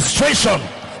orchestration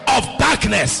of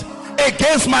darkness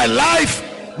against my life,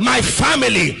 my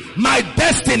family, my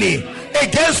destiny,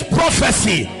 against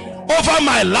prophecy over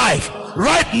my life,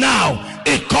 right now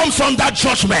it comes under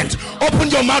judgment. Open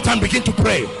your mouth and begin to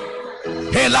pray.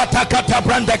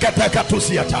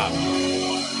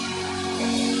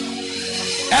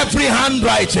 Every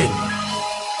handwriting,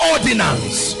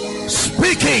 ordinance,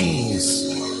 speakings,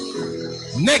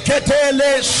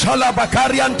 neketele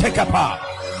shalabakarian tekapa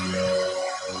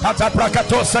tata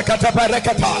prakato sekata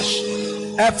barekatash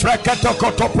efrakato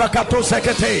koto prakato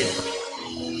sekete,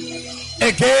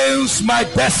 against my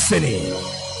destiny,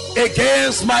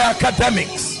 against my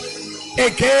academics,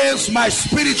 against my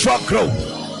spiritual growth.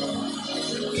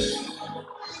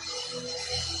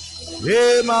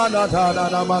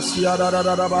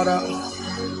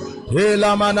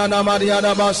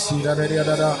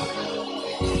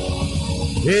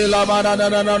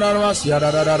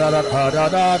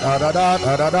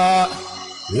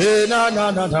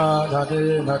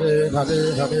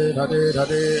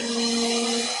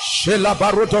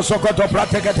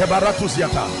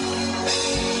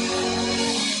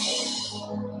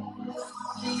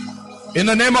 In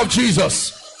the name of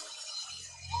Jesus.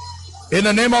 In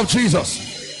the name of Jesus.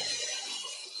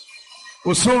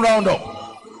 We'll soon round up.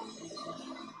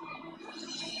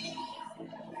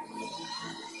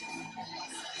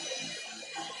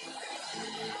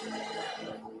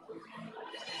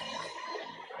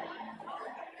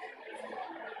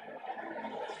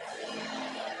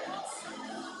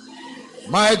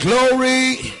 My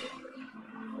glory,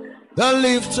 the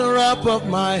lifter up of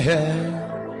my head.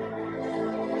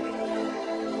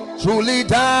 Truly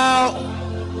thou,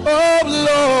 oh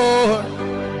Lord,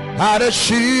 had a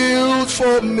shield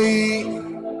for me.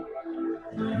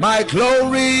 My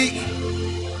glory,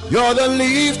 you're the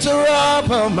lifter up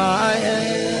of my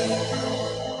head.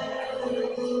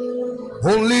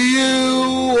 Only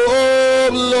you, oh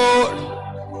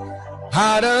Lord,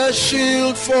 had a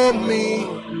shield for me.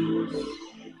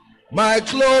 My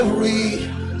glory,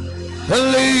 the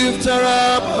lifter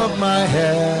up of my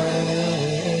head.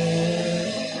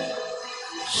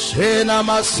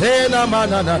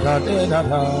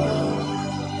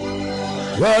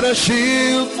 What a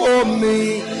shield for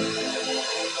me.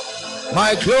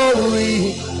 My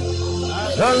glory,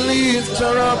 the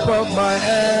lifter up of my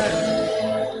head.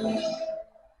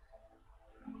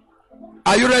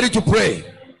 Are you ready to pray?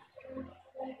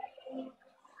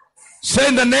 Say,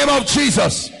 in the name of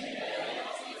Jesus,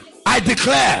 I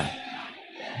declare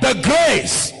the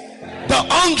grace, the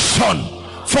unction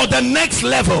for the next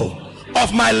level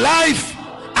of my life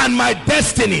and my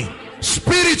destiny,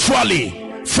 spiritually,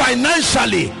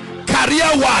 financially,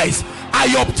 career-wise.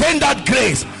 I obtain that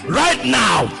grace right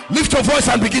now. Lift your voice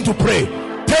and begin to pray.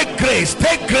 Take grace,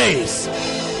 take grace.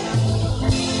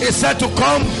 He said to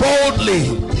come boldly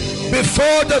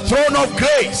before the throne of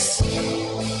grace,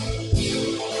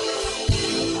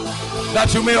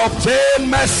 that you may obtain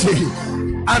mercy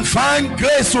and find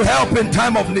grace to help in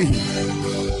time of need.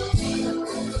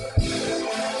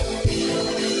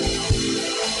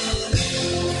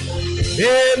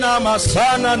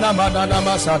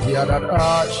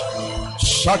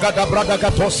 Shagada brada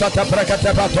katosa te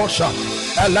brekete batosha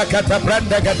elekete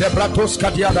brende gede bratuska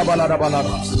diada balada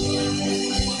baladas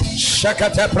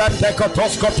shekete brende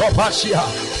kotosko topashia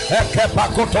eke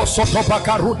pakotoso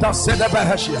topakaruta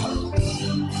sedebeheshia.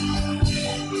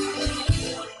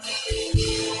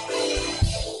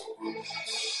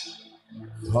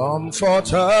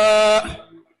 Comforter,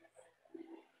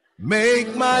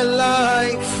 make my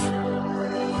life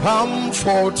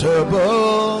comfortable.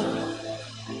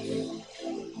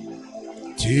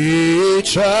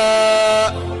 Teacher,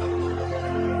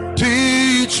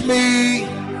 teach me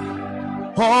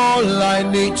all I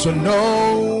need to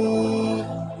know.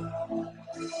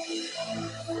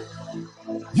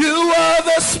 You are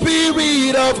the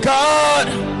Spirit of God.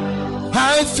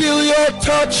 I feel your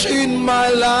touch in my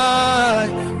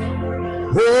life.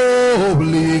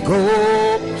 Holy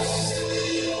Ghost.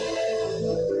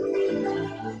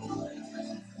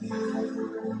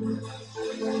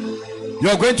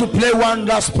 You're going to play one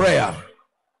last prayer.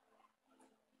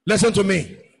 Listen to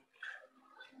me.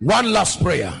 One last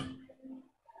prayer.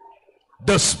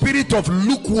 The spirit of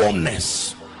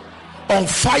lukewarmness, on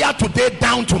fire today,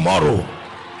 down tomorrow.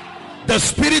 The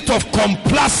spirit of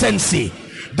complacency,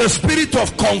 the spirit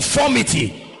of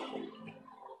conformity.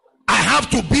 I have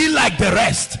to be like the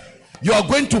rest. You are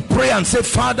going to pray and say,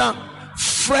 Father,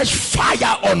 fresh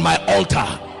fire on my altar.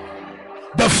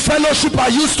 The fellowship I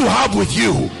used to have with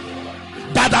you,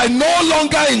 that I no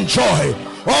longer enjoy.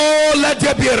 Oh, let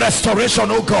there be a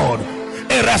restoration, oh God.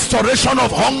 A restoration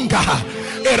of hunger,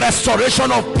 a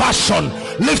restoration of passion.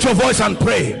 Lift your voice and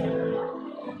pray.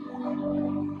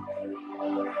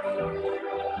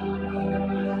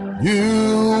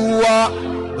 You are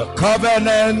the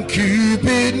covenant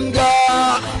keeping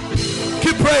God.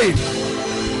 Keep praying.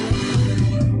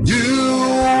 You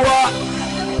are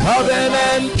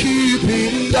covenant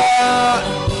keeping God.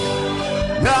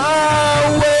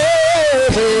 Yahweh,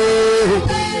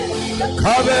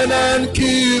 covenant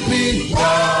keeping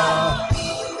God.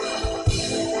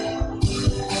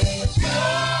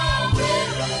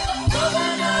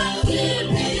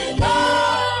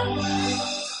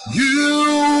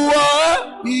 You are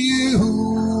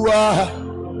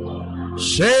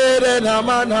Shede na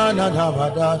mana na na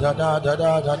da da da da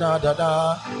da da da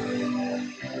da.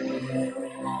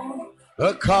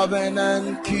 The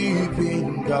covenant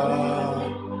keeping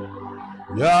God,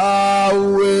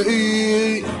 Yahweh.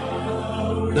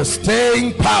 The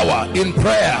staying power in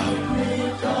prayer,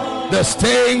 the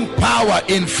staying power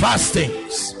in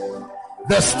fastings,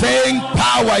 the staying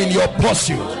power in your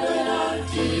pursuit.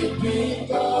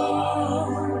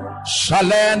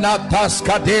 Shalena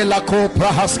taskadela ko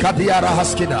prahaskadia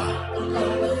rahaskida.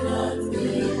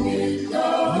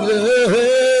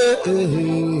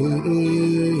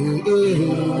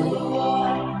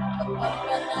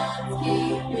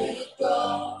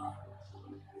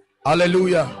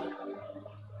 Hallelujah.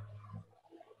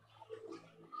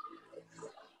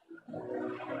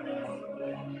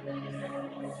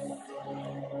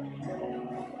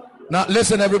 Now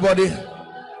listen, everybody.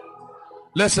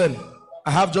 Listen. I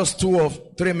have just 2 or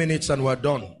 3 minutes and we're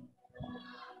done.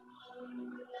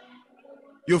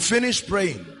 You finish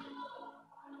praying.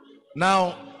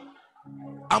 Now,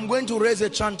 I'm going to raise a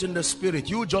chant in the spirit.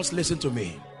 You just listen to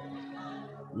me.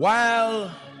 While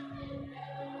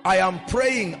I am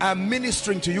praying, I'm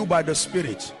ministering to you by the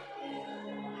Spirit.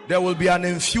 There will be an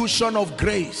infusion of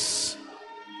grace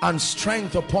and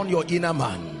strength upon your inner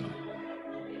man.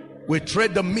 We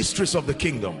trade the mysteries of the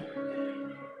kingdom.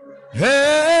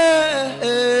 Hey,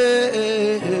 hey,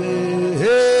 hey, hey,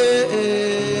 hey, hey.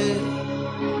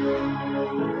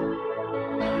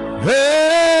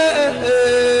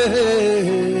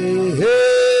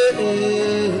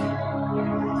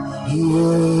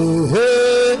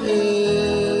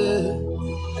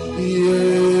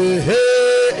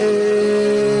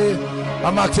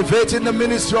 I'm activating the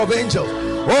ministry of angels.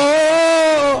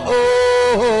 Oh, oh,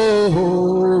 oh,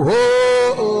 oh,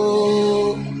 oh.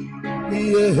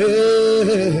 Yeah.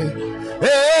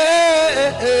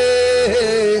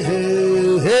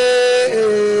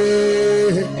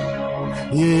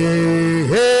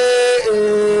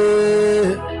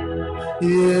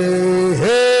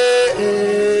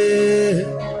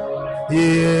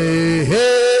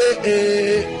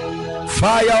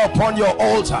 Fire upon your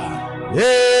altar.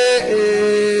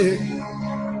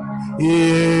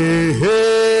 Yeah,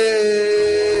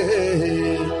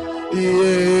 yeah.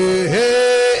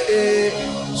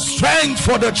 Strength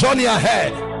for the journey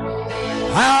ahead.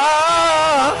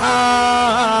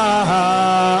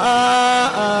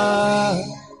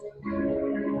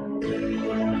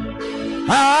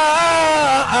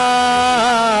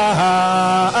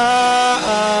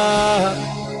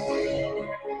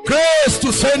 Grace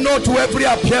to say no to every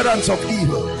appearance of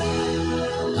evil.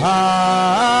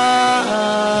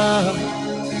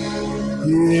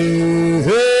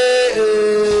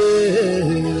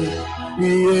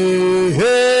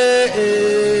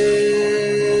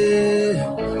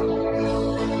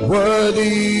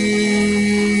 Worthy,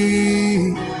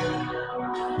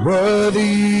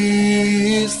 worthy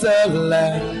is the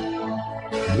Lamb.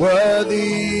 Worthy,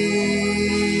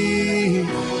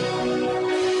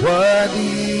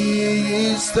 worthy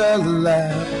is the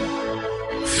Lamb.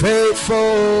 Faithful,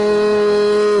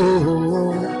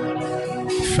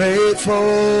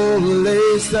 faithful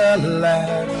is the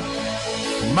Lamb.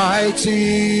 Mighty,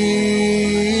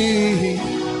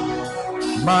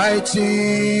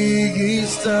 mighty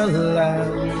is the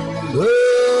Lamb.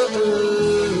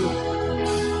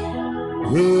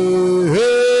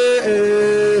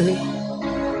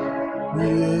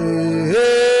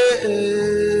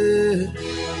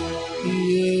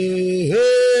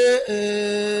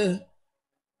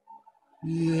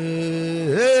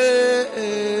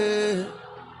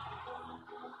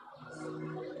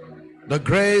 The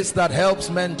grace that helps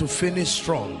men to finish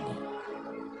strong.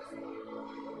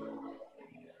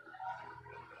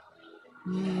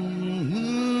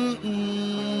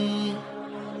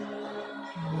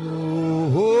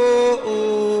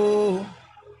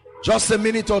 Just a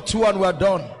minute or two and we're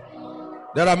done.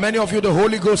 There are many of you, the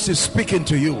Holy Ghost is speaking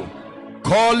to you,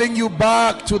 calling you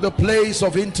back to the place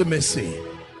of intimacy.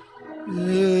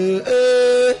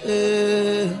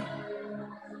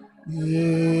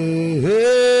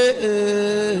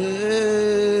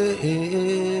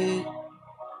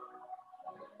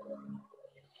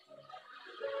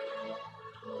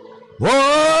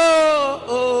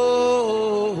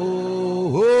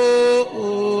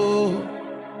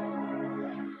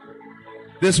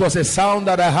 This was a sound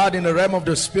that I heard in the realm of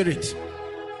the spirit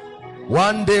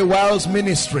one day whilst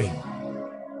ministering.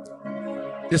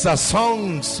 These are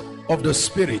songs of the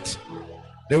spirit.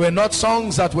 They were not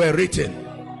songs that were written.